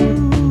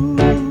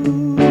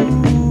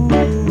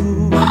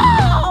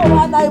 Oh,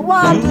 and I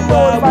want to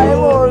know if I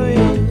worry.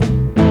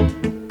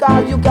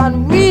 Cause you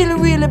can really,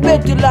 really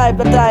bet your life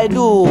that I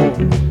do.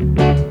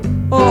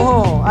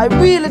 I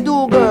really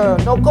do, girl.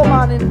 Now come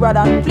on in,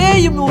 brother, and play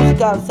your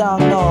musical song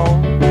now.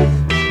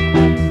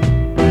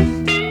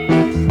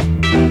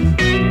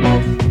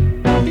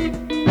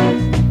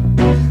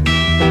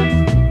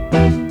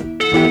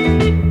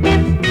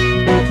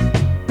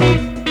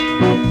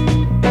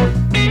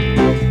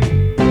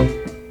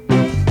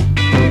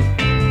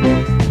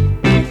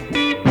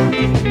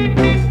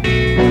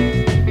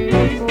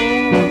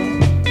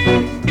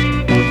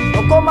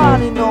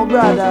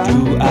 Brother.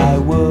 Do I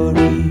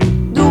worry?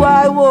 Do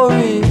I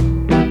worry?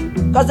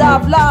 Cause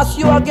I've lost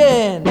you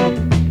again.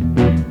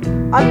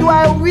 And do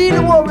I really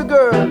worry,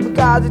 girl?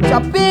 Because it's a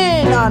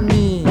pain on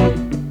me.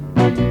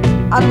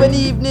 And when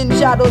evening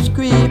shadows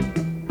creep,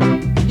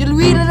 you'll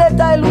really let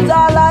I lose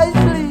all I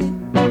sleep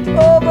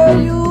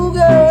over you,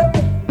 girl.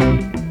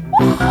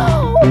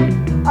 Wow.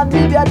 And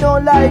maybe I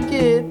don't like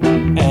it.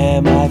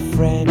 Am I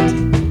frantic?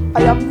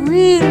 I am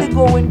really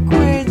going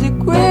crazy,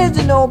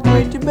 crazy now,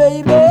 pretty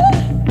baby.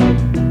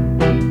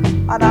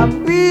 And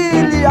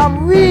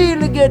I'm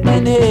really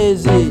getting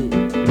hazy.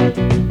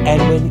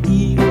 And when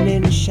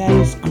evening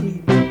shadows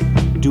creep,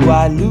 do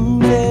I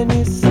lose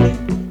any sleep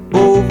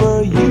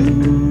over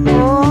you?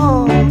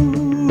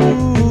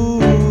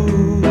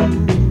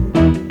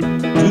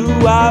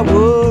 Do I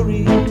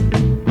worry?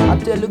 I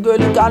tell you, girl,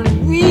 you can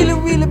really,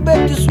 really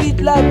bet your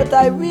sweet life, but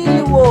I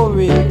really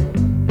worry.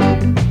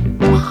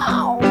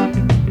 Wow.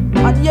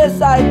 And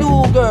yes, I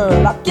do,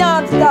 girl. I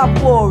can't stop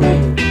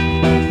worrying. Do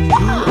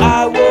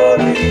I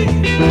worry?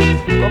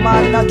 Come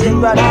on, nothing,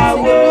 brother. Sing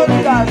a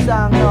musical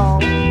song now.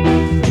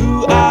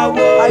 Do I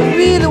worry? I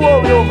really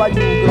worry over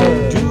you,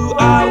 girl. Do I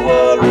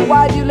worry? And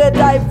why do you let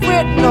I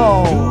fret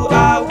now? Do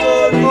I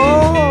worry?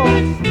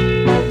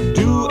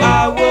 Do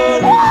I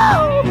worry?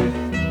 Wow.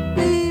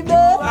 Baby. Do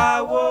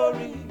I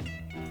worry?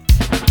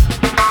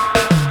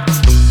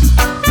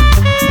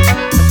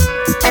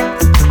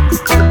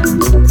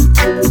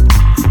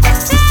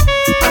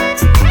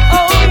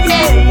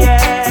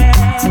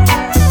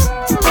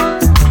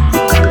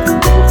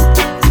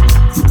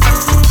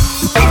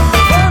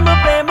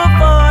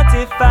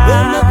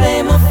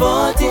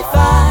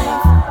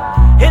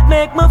 It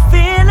make me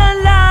feel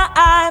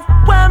alive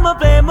when I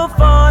play my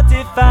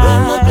 45.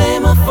 When I play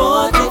my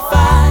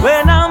 45.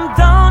 When I'm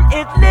down,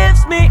 it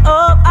lifts me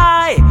up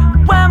high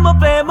when I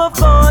play my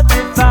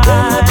 45.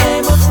 When I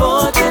play my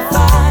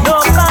 45. No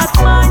bad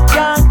man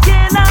can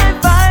kill my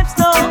vibes,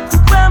 no.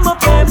 When I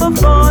play my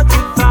 45.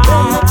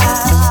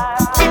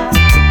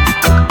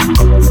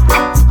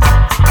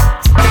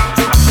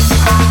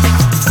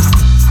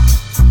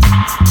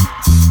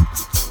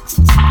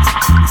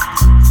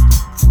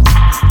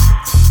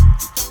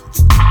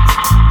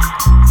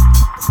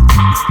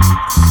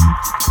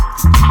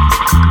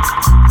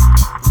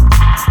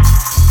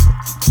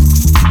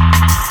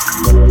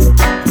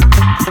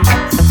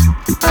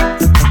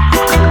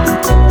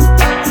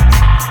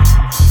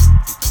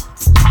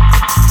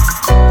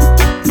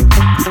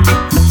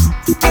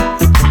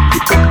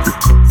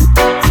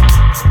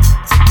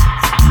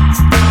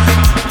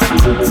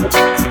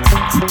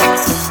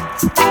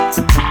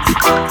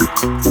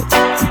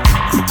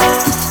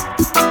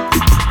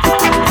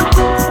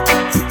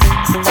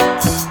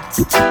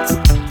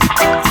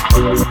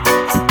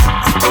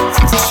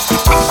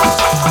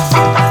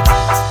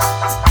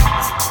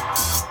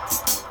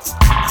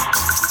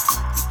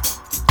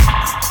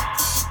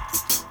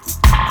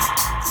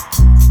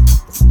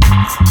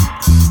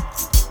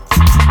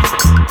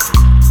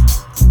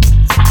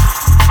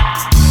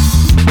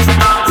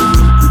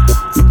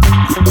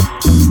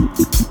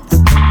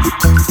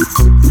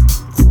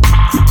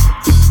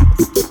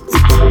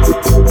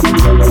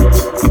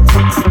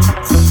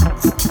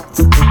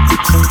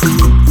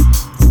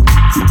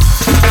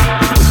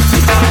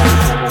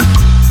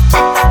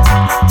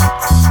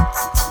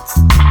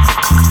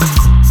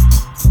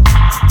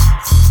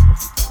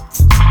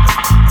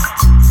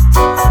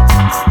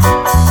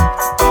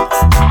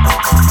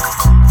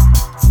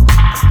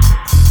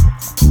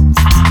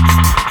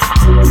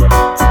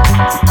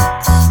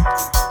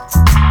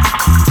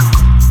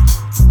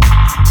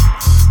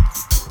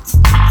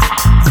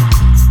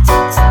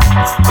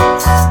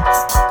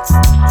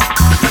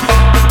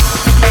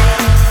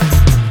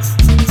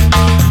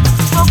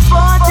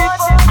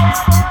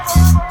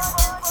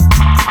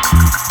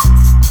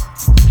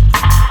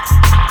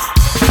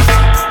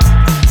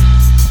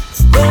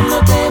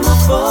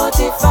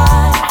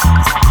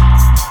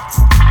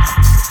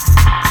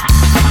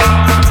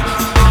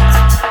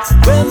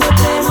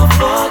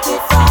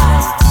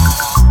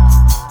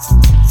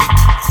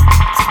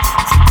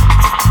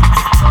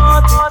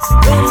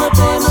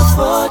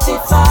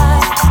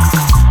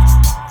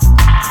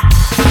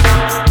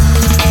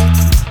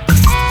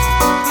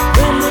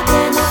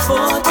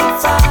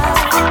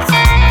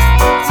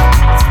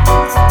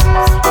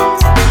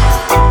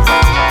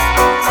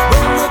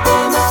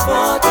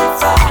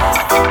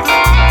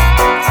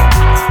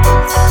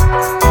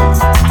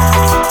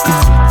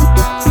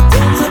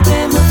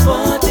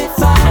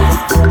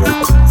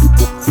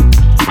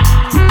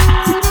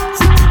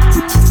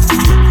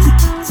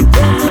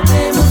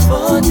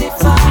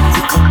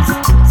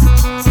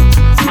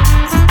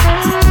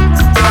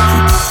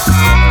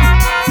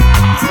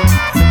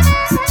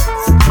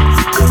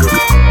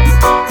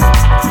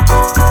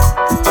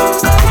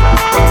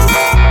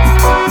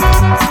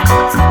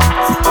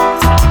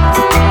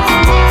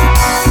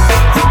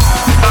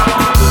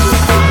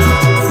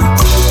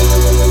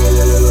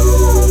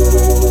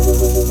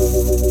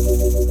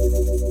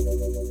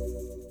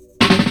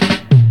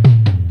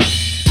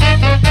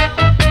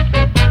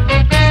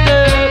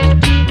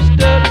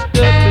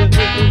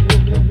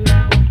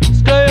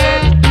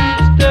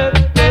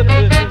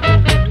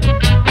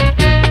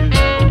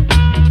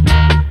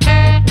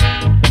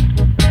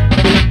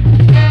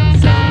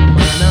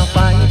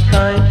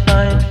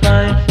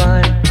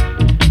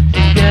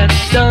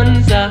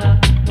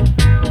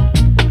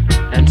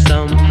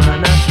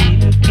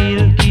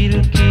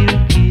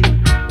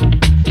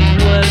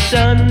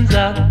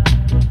 Dunza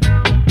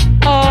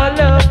all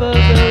over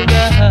the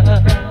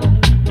road,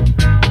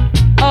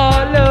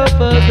 all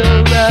over the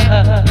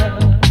road.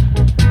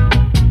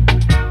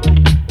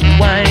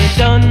 Why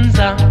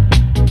Dunza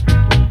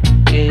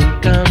can't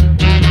come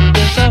to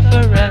the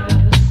sufferers?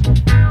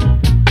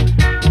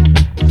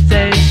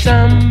 Say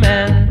some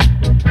man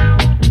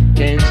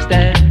can't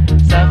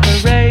stand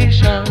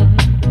sufferation.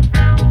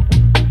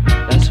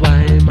 That's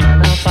why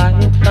man I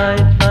fight,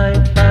 fight,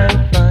 fight, fight,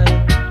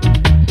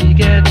 fight. He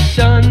gets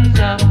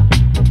Dunza.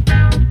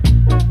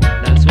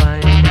 That's why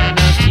man I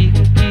kill,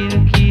 kill,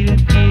 kill,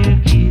 kill,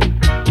 kill.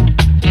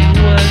 He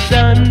was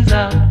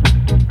Dunza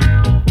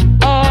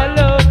all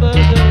over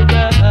the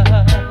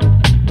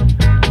world.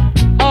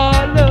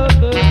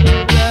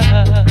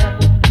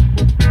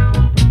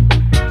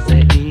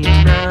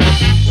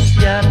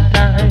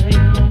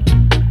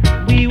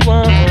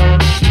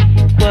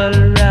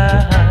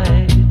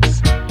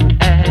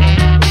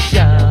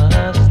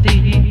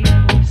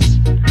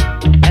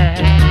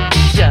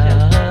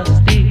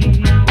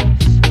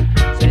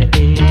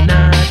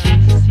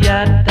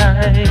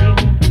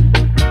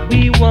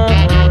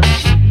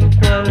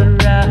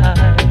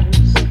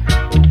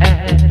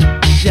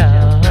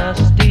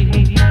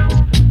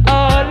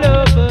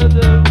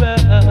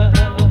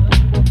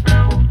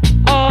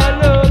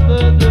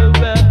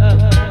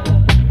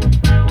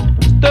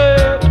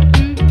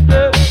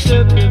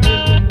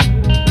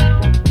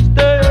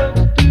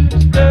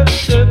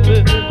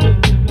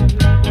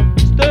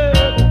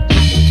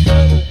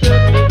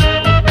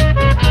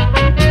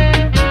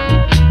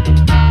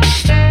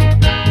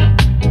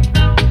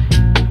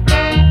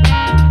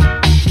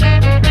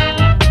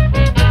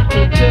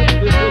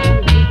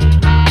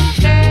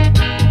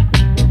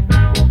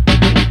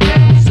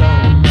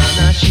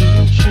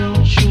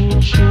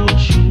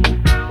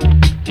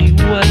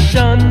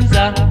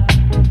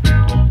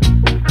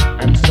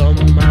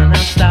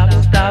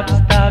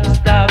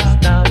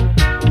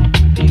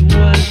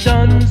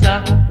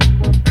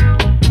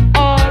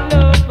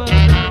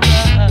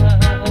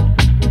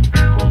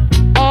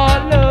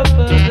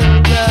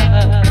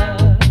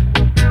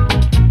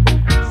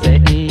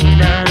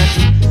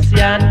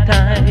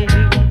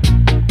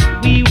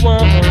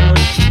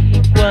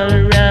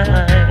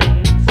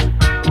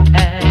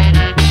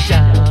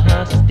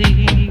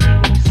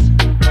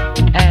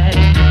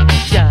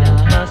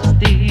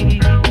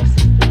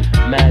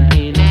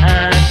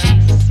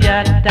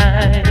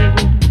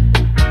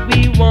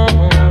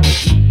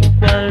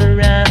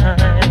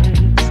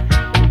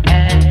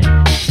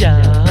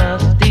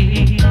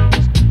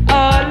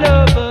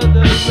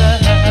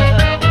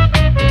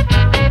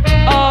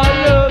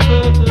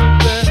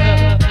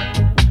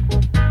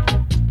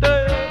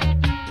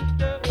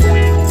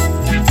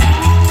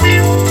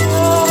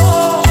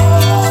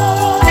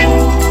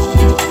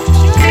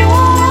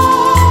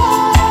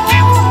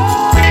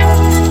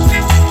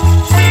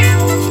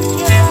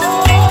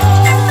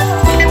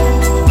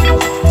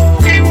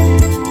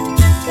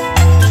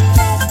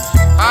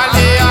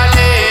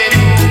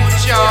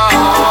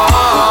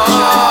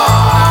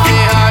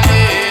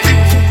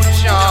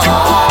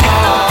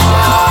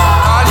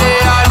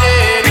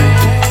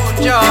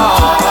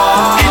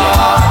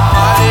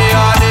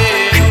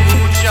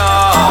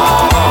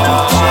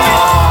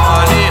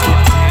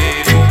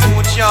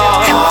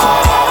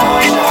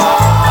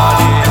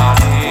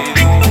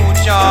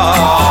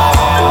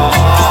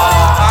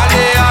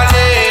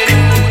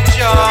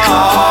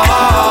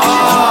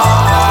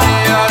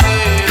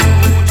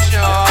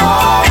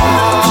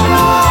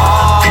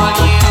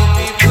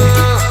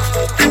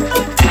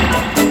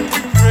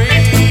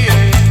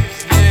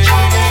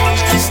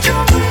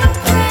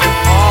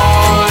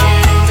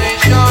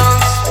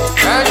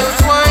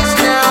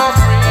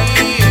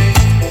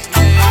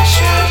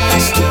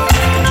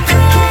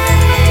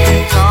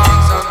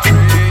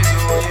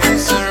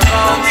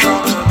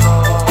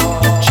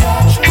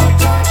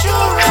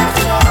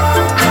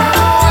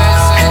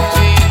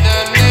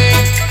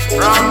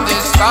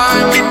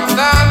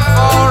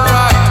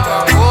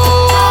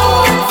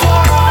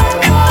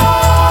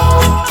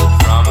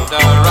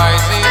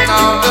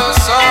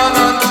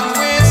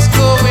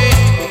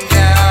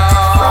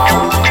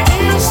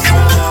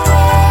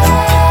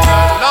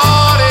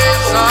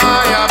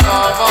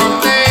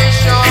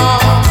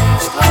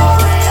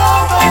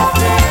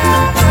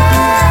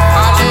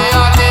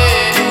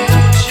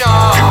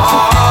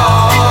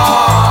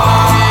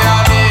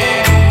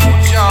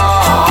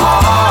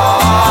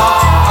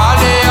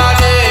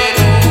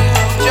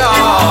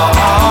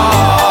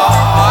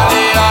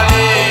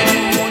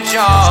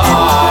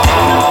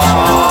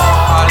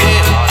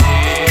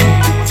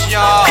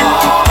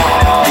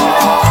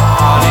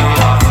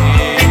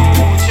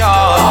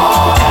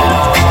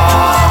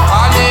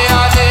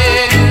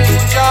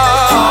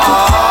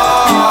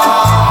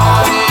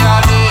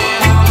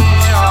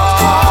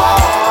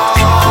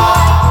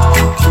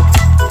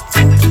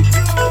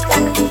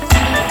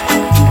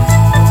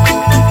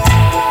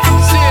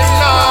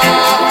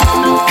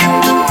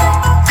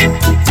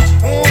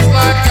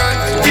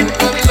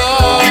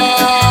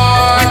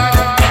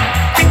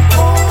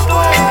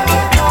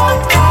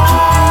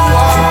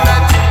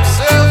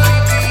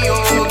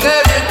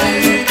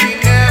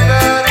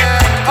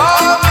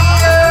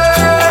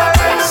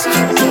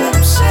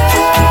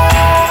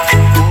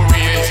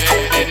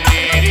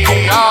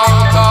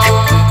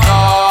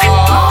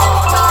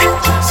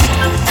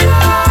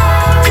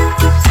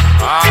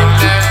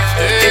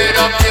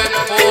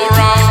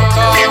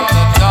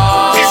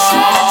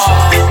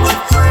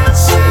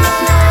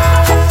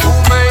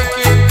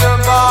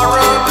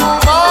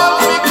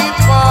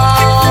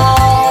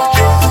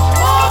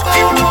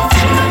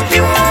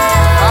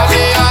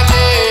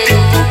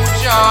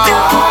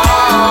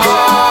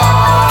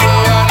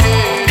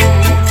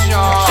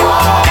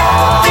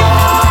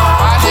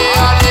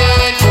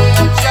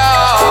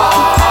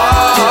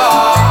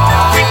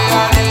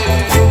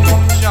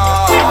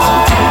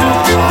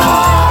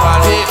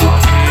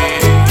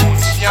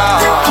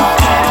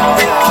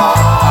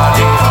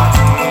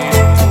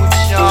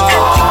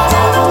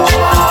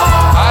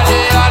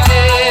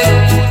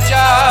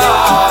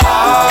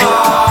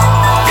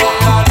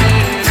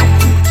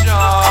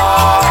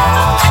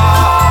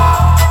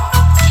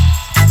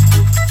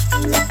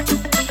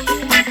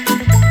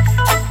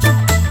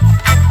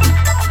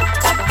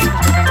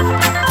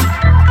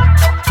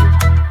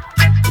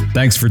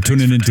 Thanks for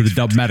tuning into the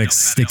Dubmatix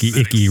Sticky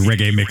Icky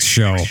Reggae Mix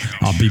Show.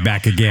 I'll be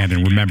back again,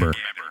 and remember,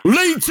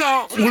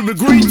 later will be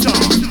greater.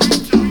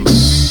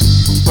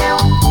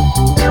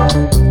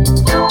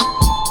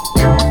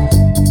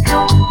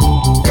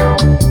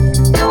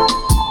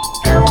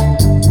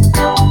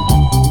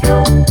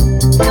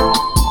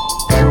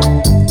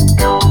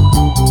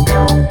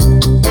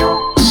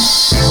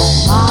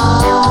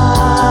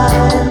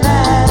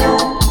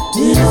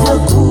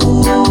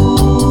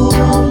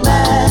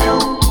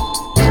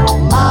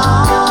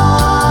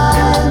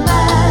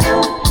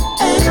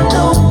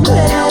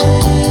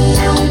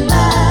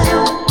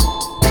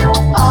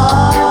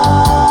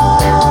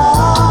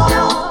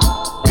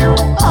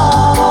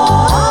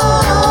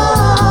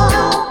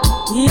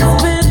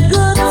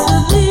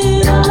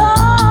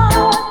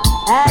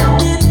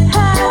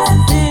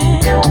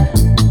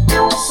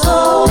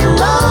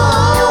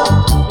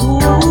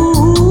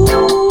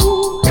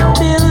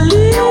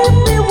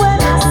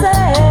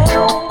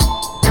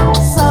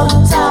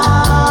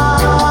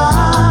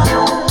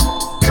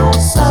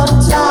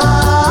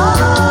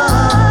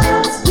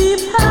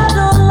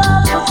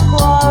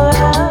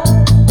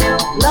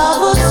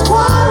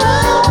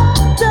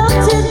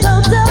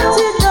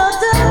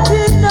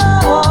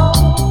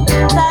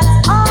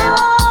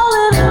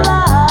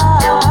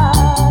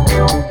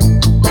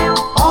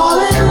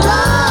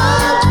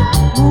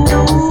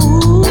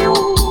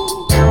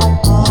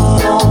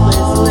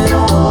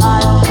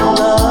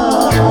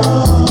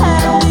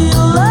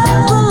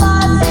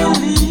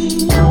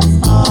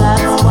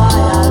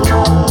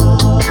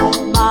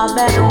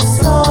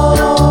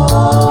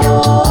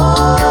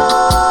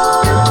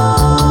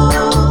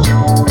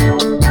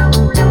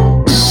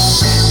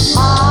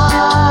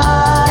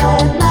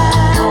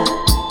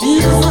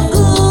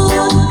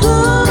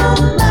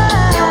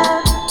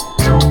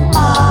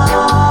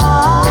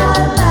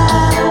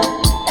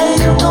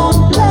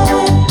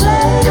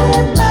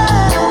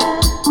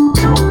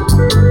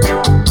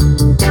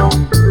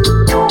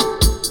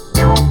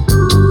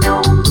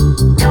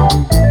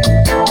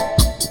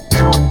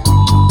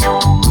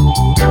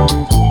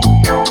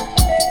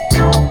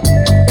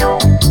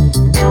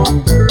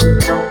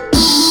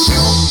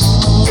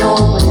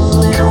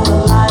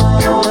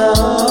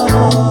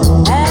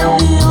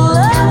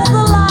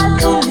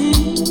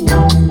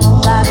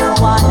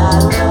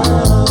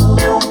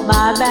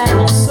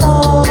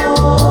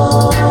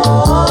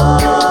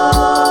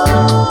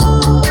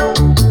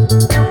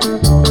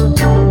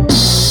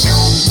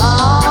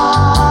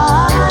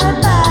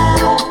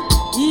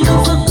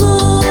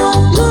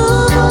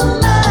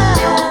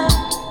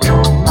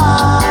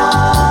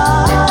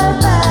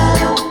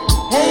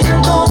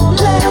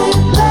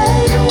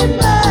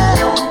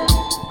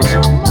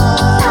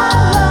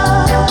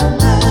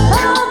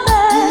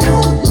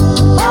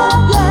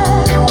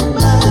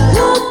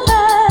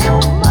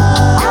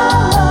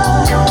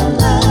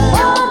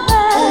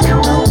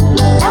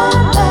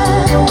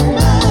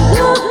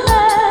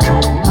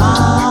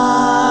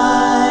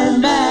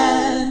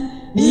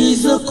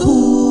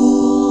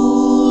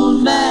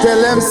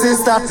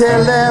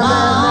 Tell them,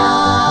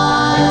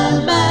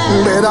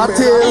 better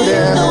tell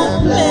them.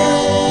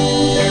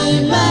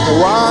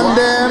 Want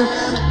them,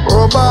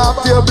 rub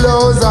off your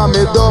blouse and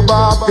me dub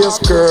off your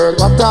skirt.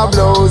 What a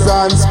blouse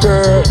and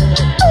skirt.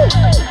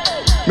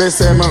 Me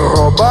say me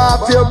rub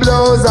off your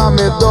blouse and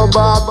me dub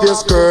off your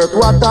skirt.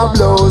 What a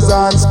blouse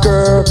and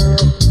skirt.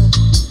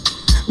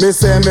 Me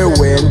say me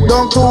went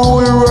down to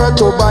Woolworth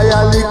to buy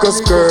a little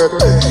skirt.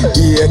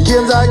 Here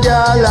came a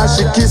girl and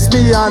she kissed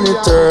me and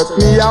it hurt.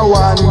 Me a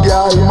one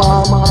girl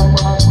man.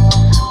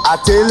 I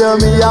tell you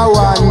me a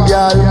one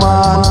girl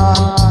man.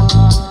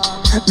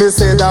 Me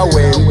said I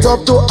went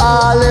up to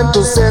Harlem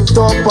to set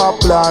up a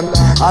plan.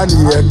 And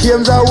here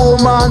came a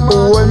woman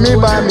who hold me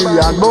by me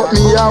hand. But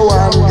me a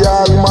one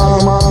girl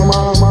man.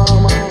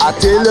 I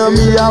tell you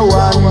me a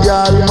one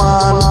girl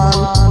man.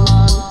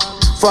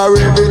 For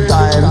every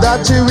time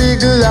that she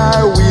wiggle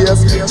her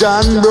waist,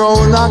 John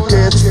Brown a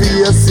catch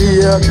face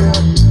here.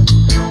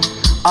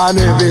 And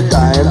every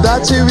time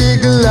that she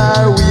wiggle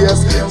her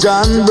waist,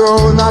 John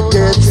Brown a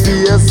catch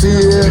face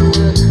here.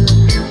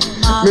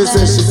 Me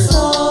say she,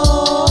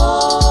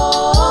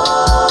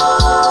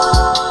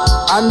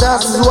 and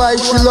that's why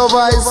she love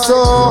I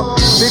so.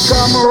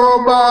 Become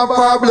rub off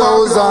her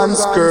blouse and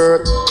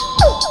skirt.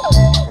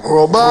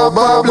 Rub off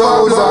her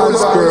blouse and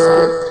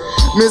skirt.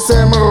 Me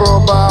say me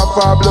rub off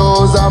her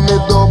blouse and me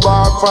dub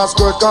off her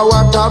skirt. Cause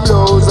what a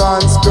blouse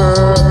and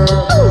skirt.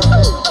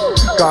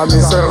 Cause me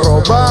say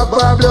rub off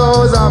her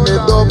blouse and me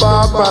dub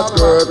off her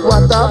skirt.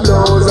 What a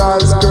blouse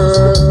and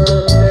skirt.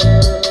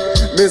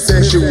 Me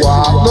say she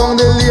walk down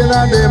the lane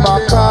and them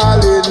a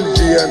calling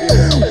vain.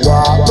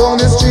 Walk down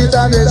the street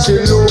and then she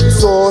look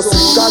so sick.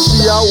 Cause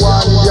she a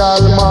one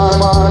girl man.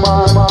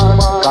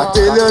 I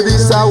tell you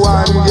this a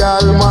one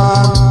girl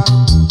man.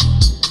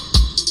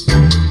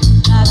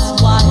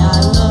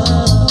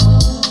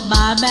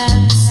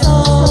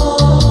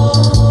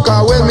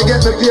 Cause when me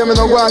get me pay, me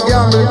no go and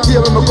gamble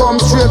table. Me come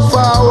straight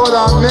forward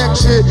and make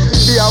she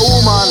be a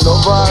woman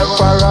lover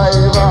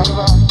forever.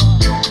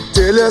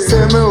 tell you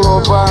say me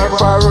love her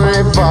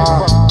forever.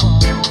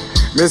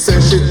 Me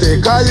say she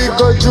take a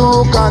little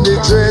juke and the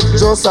dread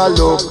just a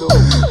look.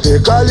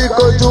 Take a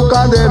little juke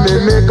and then me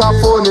make a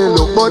funny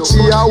look. But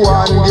she a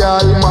one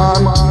girl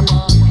man.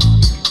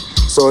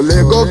 So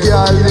let go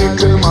girl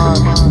little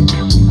man.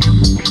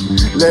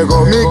 Let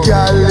go me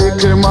girl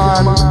little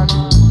man.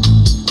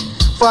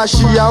 For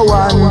she a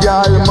one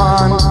girl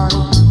man.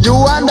 You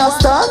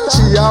understand?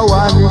 She a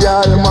one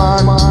girl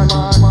man.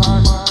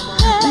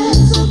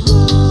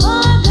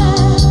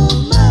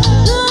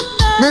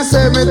 Me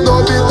say me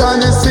dub it on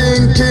the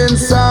sinking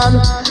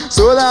sand.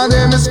 So that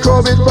them me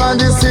scrub it on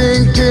the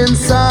sinking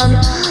sand.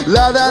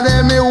 Lord of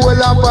them me hold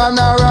up on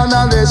her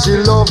and then she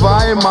love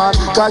Dhaima.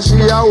 Cause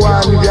she a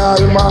one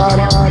girl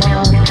man.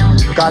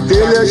 Cause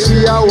tell you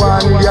she a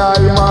one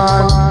girl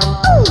man.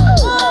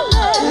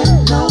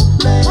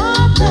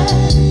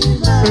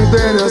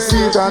 Then you see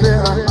it on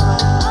there.